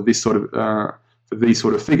investment for this sort of for these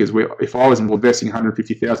sort of figures. Where if I was investing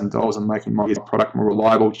 $150,000 and making my product more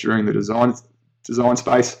reliable during the design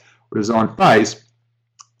space or design phase,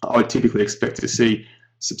 I would typically expect to see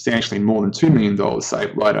substantially more than $2 million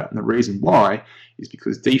saved later. And the reason why is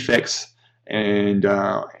because defects and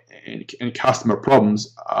customer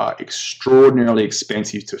problems are extraordinarily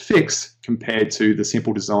expensive to fix compared to the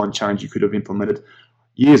simple design change you could have implemented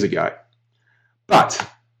years ago. But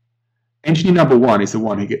engineer number one is the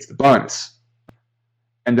one who gets the bonus.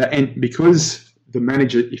 And because the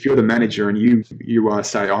manager, if you're the manager and you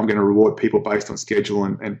say, I'm going to reward people based on schedule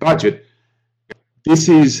and budget, this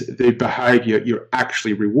is the behavior you're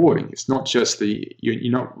actually rewarding. It's not just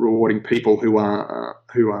you're not rewarding people you are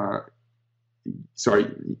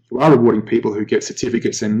rewarding people who get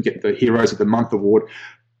certificates and get the Heroes of the Month award,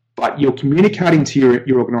 but you're communicating to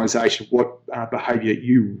your organization what behavior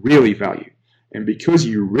you really value. And because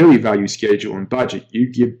you really value schedule and budget,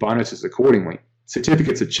 you give bonuses accordingly.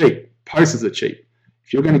 Certificates are cheap, posters are cheap.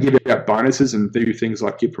 If you're going to give out bonuses and do things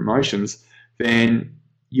like give promotions, then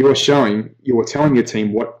you're telling your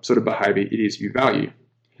team what sort of behavior it is you value.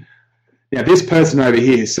 Now, this person over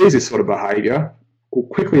here who sees this sort of behavior will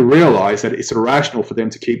quickly realize that it's irrational for them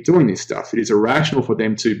to keep doing this stuff. It is irrational for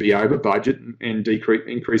them to be over budget and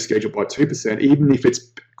increase schedule by 2%, even if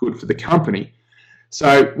it's good for the company.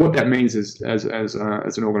 So what that means is, as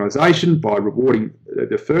an organization, by rewarding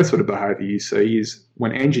the first sort of behavior you see is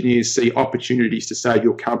when engineers see opportunities to save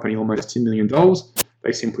your company almost $10 million,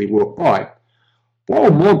 they simply walk by.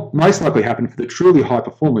 What will most likely happen for the truly high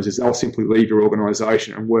performers is they'll simply leave your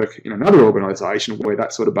organization and work in another organization where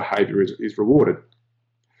that sort of behavior is rewarded.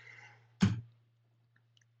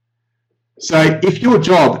 So if your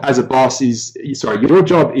job as a boss your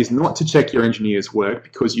job is not to check your engineers' work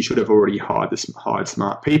because you should have already hired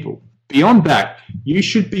smart people. Beyond that, you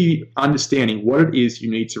should be understanding what it is you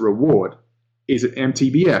need to reward. Is it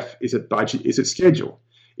MTBF? Is it budget? Is it schedule?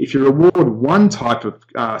 If you reward one type of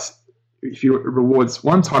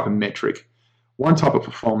metric, one type of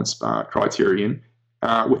performance criterion,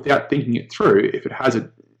 without thinking it through, if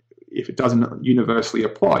it doesn't universally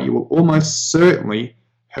apply, you will almost certainly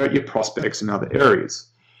hurt your prospects in other areas.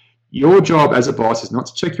 Your job as a boss is not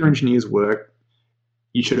to check your engineers' work.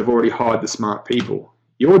 You should have already hired the smart people.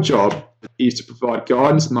 Your job is to provide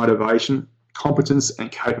guidance, motivation, competence, and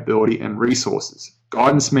capability and resources.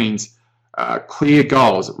 Guidance means clear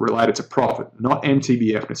goals related to profit, not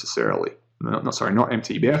MTBF necessarily. Not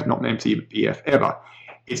MTBF ever.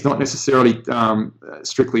 It's not necessarily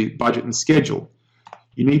strictly budget and schedule.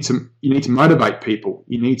 You need to motivate people.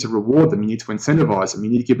 You need to reward them. You need to incentivize them. You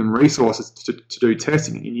need to give them resources to do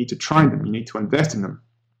testing. You need to train them. You need to invest in them.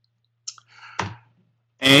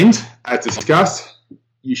 And as discussed,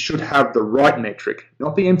 you should have the right metric,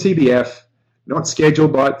 not the MTBF, not schedule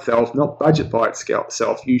by itself, not budget by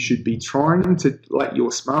itself. You should be trying to let the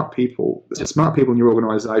smart people in your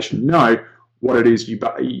organisation know what it is you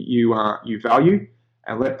value,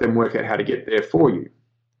 and let them work out how to get there for you.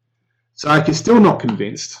 So if you're still not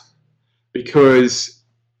convinced, because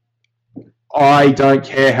I don't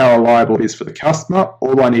care how reliable it is for the customer,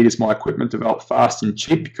 all I need is my equipment developed fast and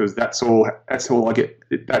cheap, because that's all I get.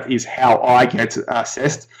 That is how I get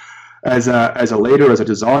assessed as a leader, as a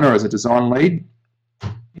designer, as a design lead.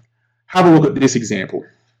 Have a look at this example.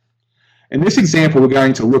 In this example, we're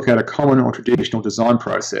going to look at a common or traditional design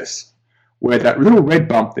process, where that little red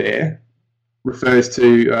bump there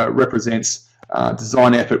represents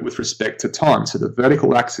design effort with respect to time. So the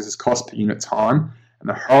vertical axis is cost per unit time, and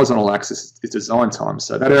the horizontal axis is design time.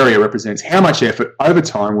 So that area represents how much effort over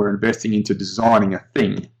time we're investing into designing a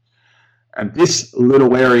thing. And this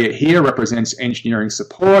little area here represents engineering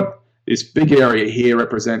support. This big area here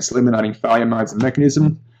represents eliminating failure modes and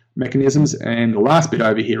mechanisms, and the last bit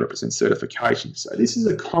over here represents certification. So this is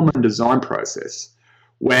a common design process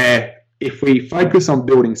where if we focus on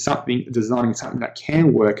designing something that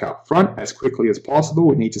can work up front as quickly as possible,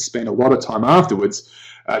 we need to spend a lot of time afterwards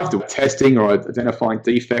after testing or identifying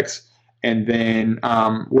defects, and then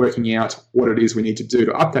working out what it is we need to do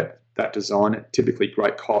to update that design at typically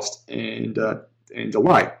great cost and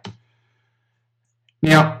delay.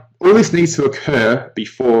 Now, all this needs to occur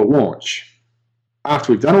before launch.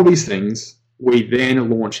 After we've done all these things, we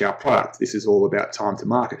then launch our product. This is all about time to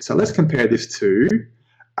market. So let's compare this to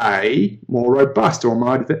a more robust or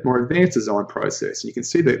more advanced design process. You can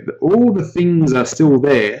see that all the things are still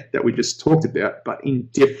there that we just talked about, but in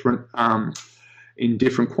different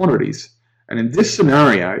quantities. And in this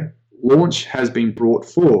scenario, launch has been brought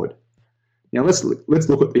forward. Now let's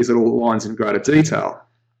look at these little lines in greater detail.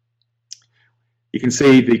 You can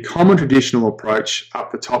see the common traditional approach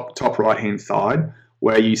up the top right-hand side,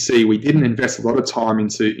 where you see we didn't invest a lot of time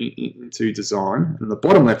into design. And the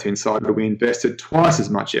bottom left-hand side, where we invested twice as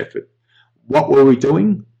much effort. What were we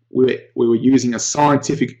doing? We were using a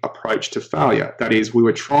scientific approach to failure. That is, we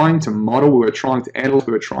were trying to model, we were trying to analyze,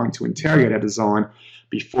 we were trying to interrogate our design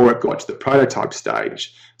before it got to the prototype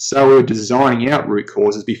stage. So we were designing out root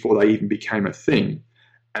causes before they even became a thing.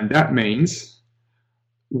 And that means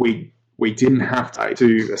we didn't have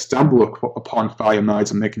to stumble upon failure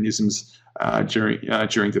modes and mechanisms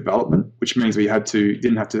during development, which means we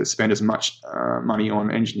didn't have to spend as much money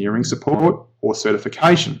on engineering support or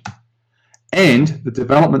certification. And the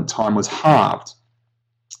development time was halved,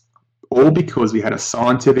 all because we had a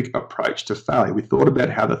scientific approach to failure. We thought about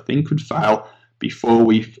how the thing could fail before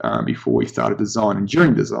we started design and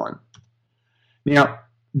during design. Now,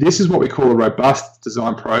 this is what we call a robust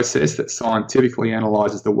design process that scientifically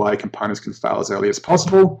analyzes the way components can fail as early as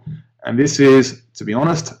possible. And this is, to be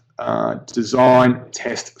honest, design,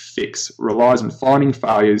 test, fix. Relies on finding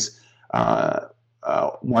failures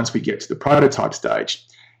once we get to the prototype stage.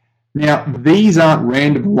 Now, these aren't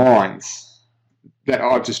random lines that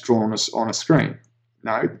I've just drawn on a screen.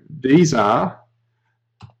 No, these are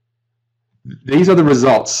the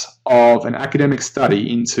results of an academic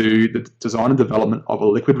study into the design and development of a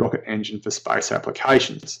liquid rocket engine for space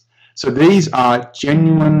applications. So these are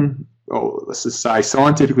genuine, or let's just say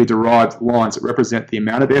scientifically derived lines that represent the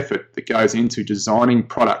amount of effort that goes into designing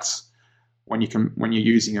products when you're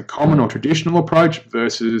using a common or traditional approach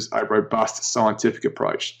versus a robust scientific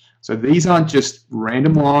approach. So these aren't just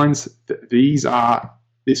random lines.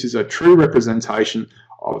 This is a true representation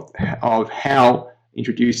of how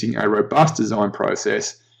introducing a robust design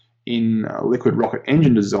process in liquid rocket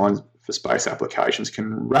engine designs for space applications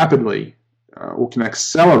can rapidly or can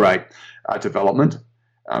accelerate development,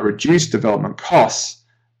 reduce development costs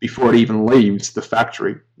before it even leaves the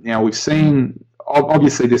factory. Now, we've seen,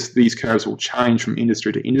 obviously these curves will change from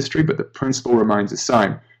industry to industry, but the principle remains the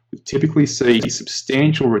same. We typically see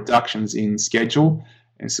substantial reductions in schedule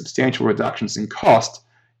and substantial reductions in cost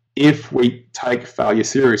if we take failure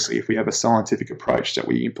seriously, if we have a scientific approach that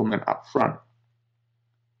we implement up front.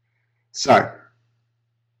 So,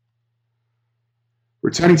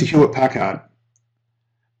 returning to Hewlett-Packard,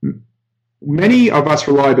 many of us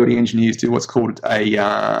reliability engineers do what's called a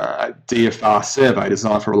DFR survey,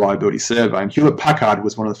 Design for Reliability Survey, and Hewlett-Packard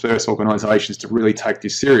was one of the first organisations to really take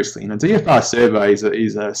this seriously. And a DFR survey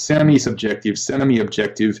is a semi-subjective,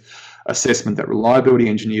 semi-objective assessment that reliability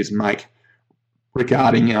engineers make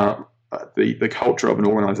regarding the culture of an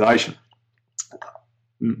organisation.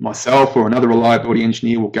 Myself or another reliability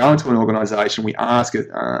engineer will go into an organisation, we ask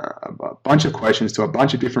a bunch of questions to a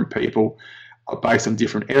bunch of different people based on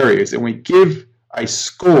different areas, and we give a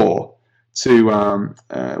score or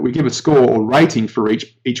rating for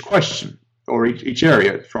each question or each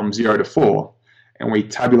area from 0 to 4. And we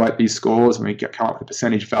tabulate these scores and we come up with a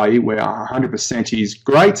percentage value where 100% is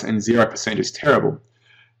great and 0% is terrible.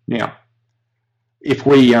 Now, if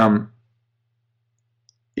we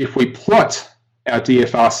plot our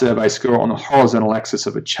DFR survey score on the horizontal axis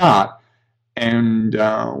of a chart and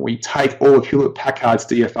we take all of Hewlett-Packard's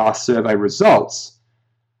DFR survey results,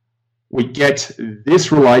 we get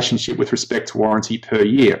this relationship with respect to warranty per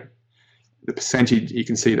year. The percentage, you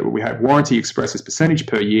can see that we have warranty expressed as percentage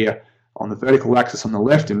per year on the vertical axis on the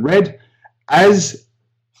left in red. As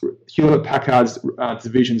Hewlett-Packard's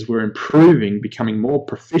divisions were improving, becoming more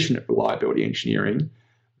proficient at reliability engineering,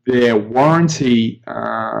 their warranty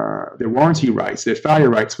rates, their failure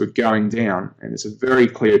rates were going down, and it's a very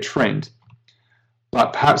clear trend.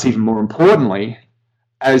 But perhaps even more importantly,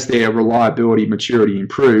 as their reliability maturity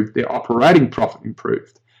improved, their operating profit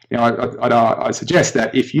improved. Now, I suggest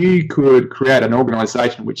that if you could create an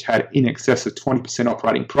organisation which had in excess of 20%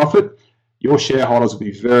 operating profit, your shareholders would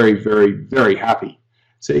be very, very, very happy.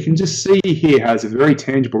 So you can just see here has a very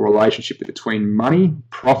tangible relationship between money,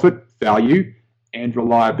 profit, value, and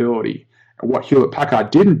reliability. And what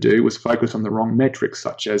Hewlett-Packard didn't do was focus on the wrong metrics,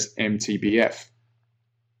 such as MTBF.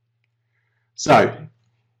 So,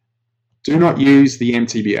 do not use the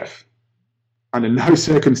MTBF. Under no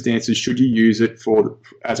circumstances should you use it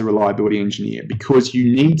as a reliability engineer, because you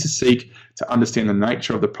need to seek to understand the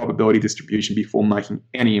nature of the probability distribution before making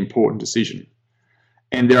any important decision.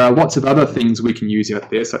 And there are lots of other things we can use out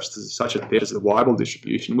there, such as the Weibull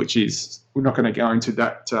distribution, which is, we're not going to go into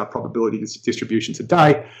that probability distribution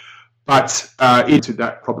today, but into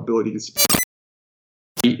that probability distribution.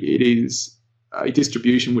 It is a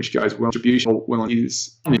distribution which goes well. Distribution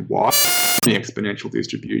is wide, the exponential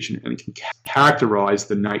distribution, and it can characterize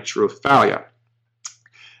the nature of failure.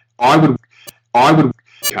 I would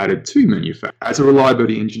cater to manufacture as a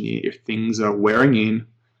reliability engineer if things are wearing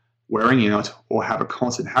out, or have a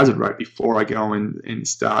constant hazard rate before I go and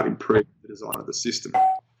start improving the design of the system.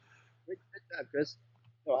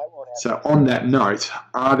 So on that note,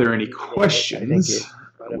 are there any questions,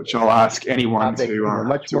 which I'll ask anyone to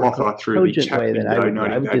offer through the chat window?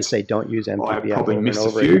 I would just say don't use MTBF. I have probably missed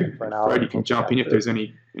a few. Fred, you can jump in if there's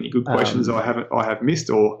any good questions I have missed,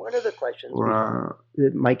 or one of the questions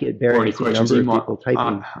that might get buried in a number of people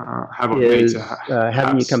typing is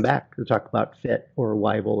having you come back to talk about FIT or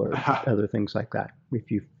Weibull or other things like that.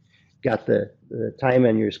 If you've got the time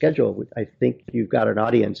in your schedule, I think you've got an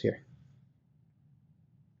audience here.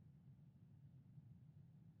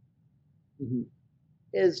 Mm-hmm.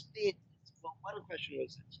 One question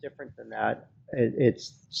was, it's different than that.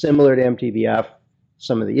 It's similar to MTBF,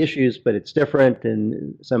 some of the issues, but it's different.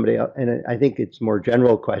 And I think it's more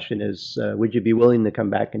general question is, would you be willing to come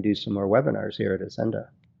back and do some more webinars here at Accenda?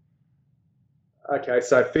 Okay,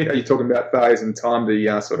 so FIT, are you talking about failures in time,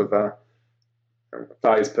 the sort of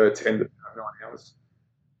failures per 10 to 9 hours?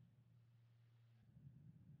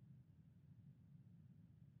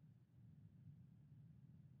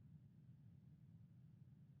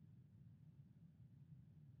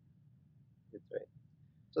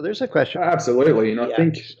 So there's a question. Absolutely, and I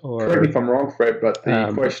think, correct me if I'm wrong, Fred, but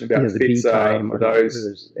the question about FITs for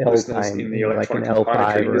those listeners in the electronic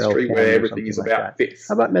componentry industry where everything is about FITs.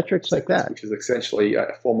 How about metrics like that? Which is essentially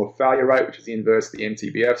a form of failure rate, which is the inverse of the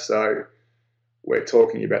MTBF. So we're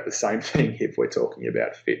talking about the same thing if we're talking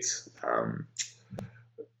about FITs.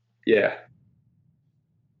 Yeah.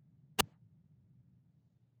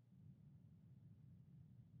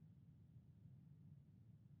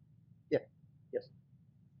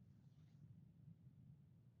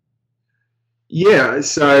 Yeah,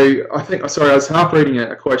 so I think, sorry, I was half reading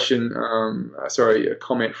a question, a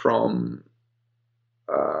comment from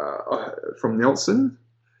Nelson.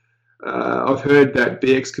 I've heard that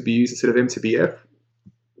BX could be used instead of MTBF.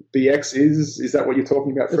 BX is that what you're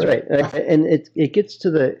talking about, Fred? That's right, and it gets to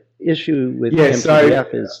the issue with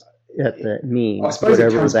MTBF is at the mean. I suppose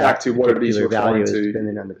it comes back to what it is you're trying to do.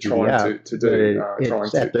 It's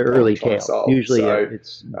at the early tail. Usually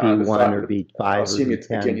it's B1 or B5 I assume or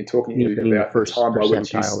B10. Again, you're talking about the time by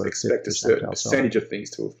which you expect a certain percentage of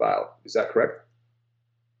things to have failed. Is that correct?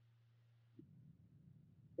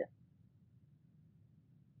 Yeah.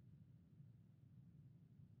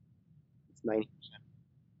 It's 90%.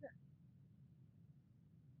 Yeah.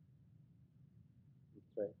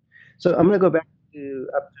 That's right. So I'm going to go back up to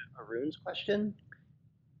Arun's question,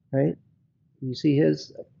 right? You see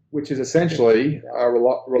his? Which is essentially a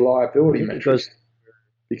reliability metric.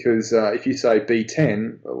 Because if you say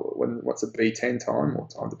B10, what's a B10 time, or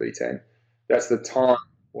time to B10? That's the time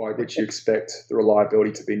by which you expect the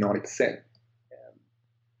reliability to be 90%.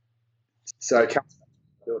 So it counts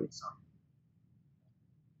reliability.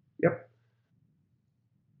 Yep.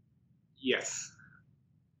 Yes.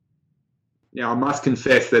 Now, I must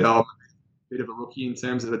confess that I'm a bit of a rookie in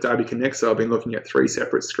terms of Adobe Connect, so I've been looking at 3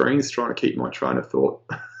 separate screens trying to keep my train of thought.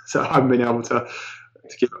 So I haven't been able to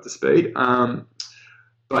get up to speed.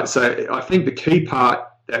 But so I think the key part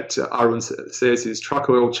that Arun says is truck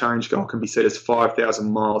oil change goal can be set as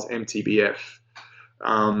 5,000 miles MTBF.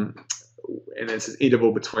 And it's an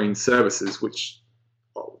interval between services, which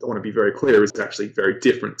I want to be very clear is actually very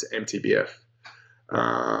different to MTBF.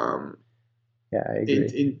 Yeah, I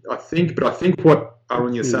agree. I think what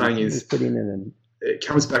Arun you're saying is it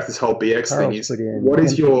comes back to this whole BX thing is what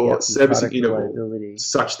is your servicing interval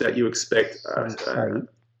such that you expect an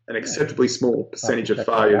acceptably small percentage of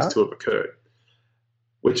failures to have occurred,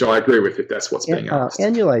 which I agree with if that's what's being asked.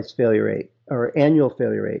 Annualized failure rate or annual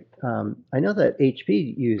failure rate. I know that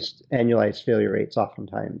HP used annualized failure rates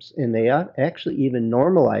oftentimes, and they actually even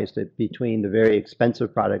normalized it between the very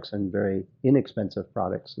expensive products and very inexpensive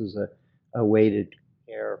products as a weighted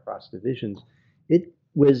care across divisions. It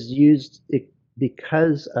was used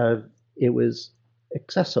because it was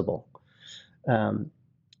accessible.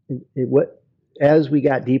 As we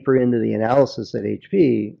got deeper into the analysis at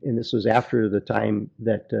HP, and this was after the time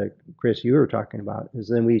that Chris, you were talking about, is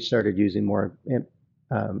then we started using more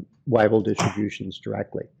Weibull distributions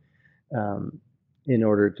directly in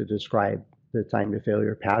order to describe the time to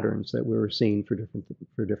failure patterns that we were seeing for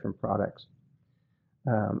different products.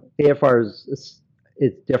 AFR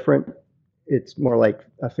it's different. It's more like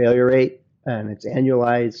a failure rate, and it's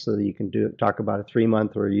annualized, so that you can talk about a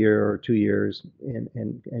 3-month or a year or 2 years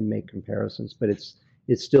and make comparisons. But it's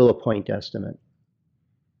still a point estimate.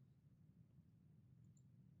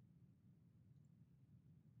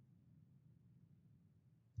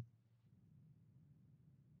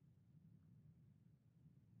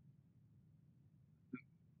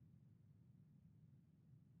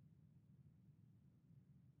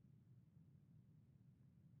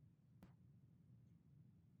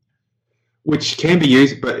 Which can be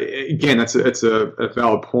used, but again, it's a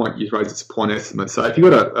valid point. You raised it's a point estimate. So if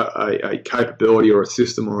you've got a capability or a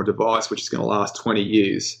system or a device which is going to last 20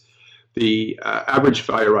 years, the average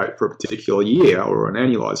failure rate for a particular year or an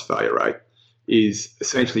annualized failure rate is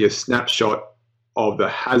essentially a snapshot of the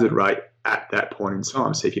hazard rate at that point in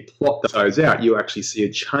time. So if you plot those out, you actually see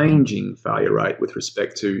a changing failure rate with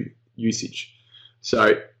respect to usage.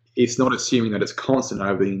 So it's not assuming that it's constant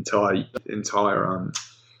over the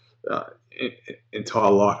entire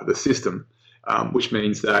life of the system, which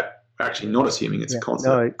means that actually not assuming it's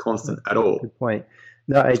constant at all. Good point.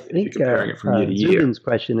 No, I think comparing it from year to year. Zubin's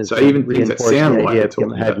question is so even things that sound like they're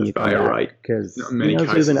talking about the failure rate, because in many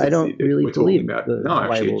cases, Zubin, I don't really believe about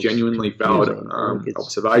actually a genuinely valid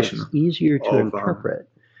observation. It's easier to interpret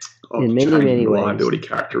in many reliability ways.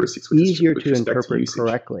 characteristics. Easier to interpret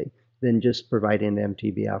correctly than just providing an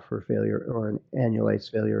MTBF for failure or an annualized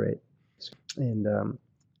failure rate. And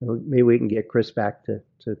maybe we can get Chris back to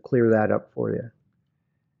clear that up for you.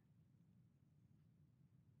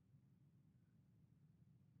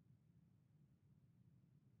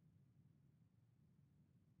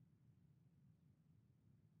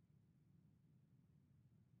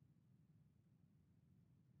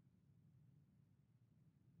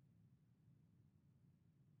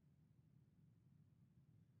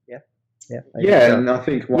 And I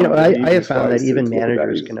think I have found that even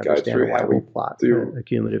managers can understand a Weibull plot, a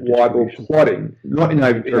cumulative distribution. Plotting, not in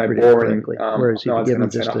a boring, whereas if you give them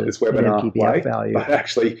just an MTBF value, but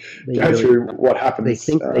actually go through what happens. They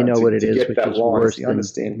think they know what it is, which is worse than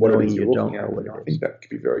understand what it is you don't know what it is. I think that could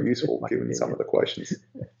be very useful given some of the questions.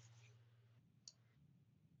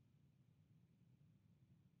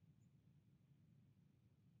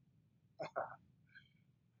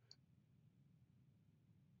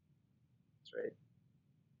 Right.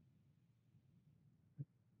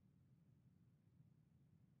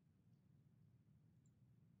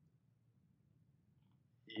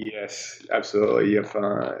 Yes, absolutely. If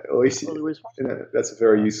at least that's a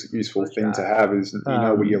very useful thing to have is you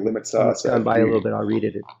know where your limits are. So by a little bit, I'll read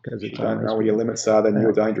it because if you don't know where your limits are, then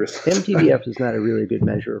you're dangerous. MTBF is not a really good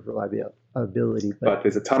measure of reliability, but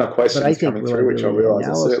there's a ton of questions coming through, which I realise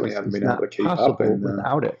I certainly haven't been able to keep up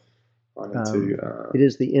without it. It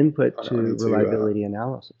is the input to reliability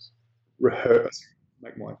analysis. Rehearse,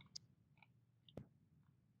 make mine.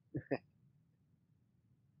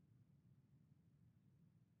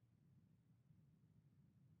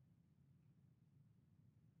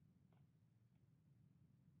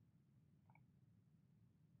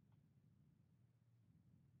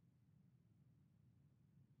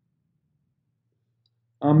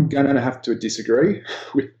 I'm going to have to disagree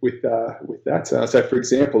with that. So, for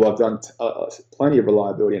example, I've done plenty of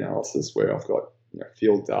reliability analysis where I've got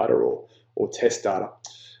field data or test data,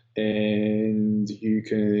 and you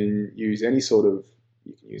can use any sort of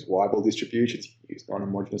use Weibull distributions, you can use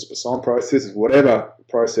non-homogeneous Poisson processes, whatever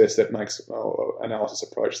process that makes analysis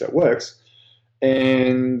approach that works,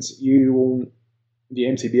 and the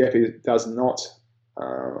MTBF does not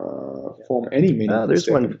form any meaningful. There's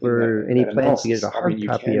one for any plans to get a hard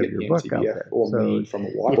copy of your book out there. So from a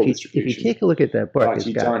Weibull distribution, if you take a look at that book, it's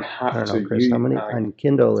you got, don't have I don't know, to Chris, how many on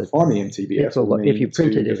Kindle? It's find the MTBF. if you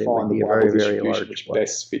printed it, it would be a very, very large which book.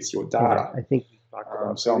 Best fits your data. I think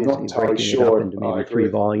so I'm not entirely sure. It up into maybe 3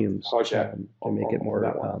 volumes to make it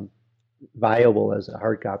more viable as a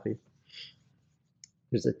hard copy.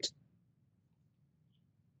 There's a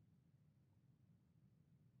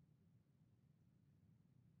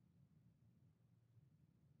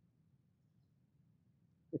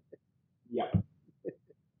Yep.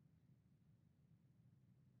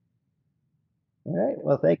 All right.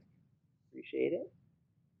 Well, thanks. Appreciate it.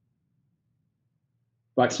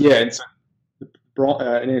 But yeah, and so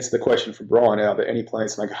and answer the question from Brian, are there any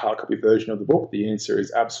plans to make a hard copy version of the book? The answer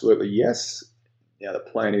is absolutely yes. Now the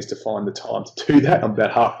plan is to find the time to do that. I'm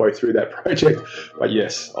about halfway through that project, but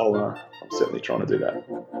yes, I'm certainly trying to do that.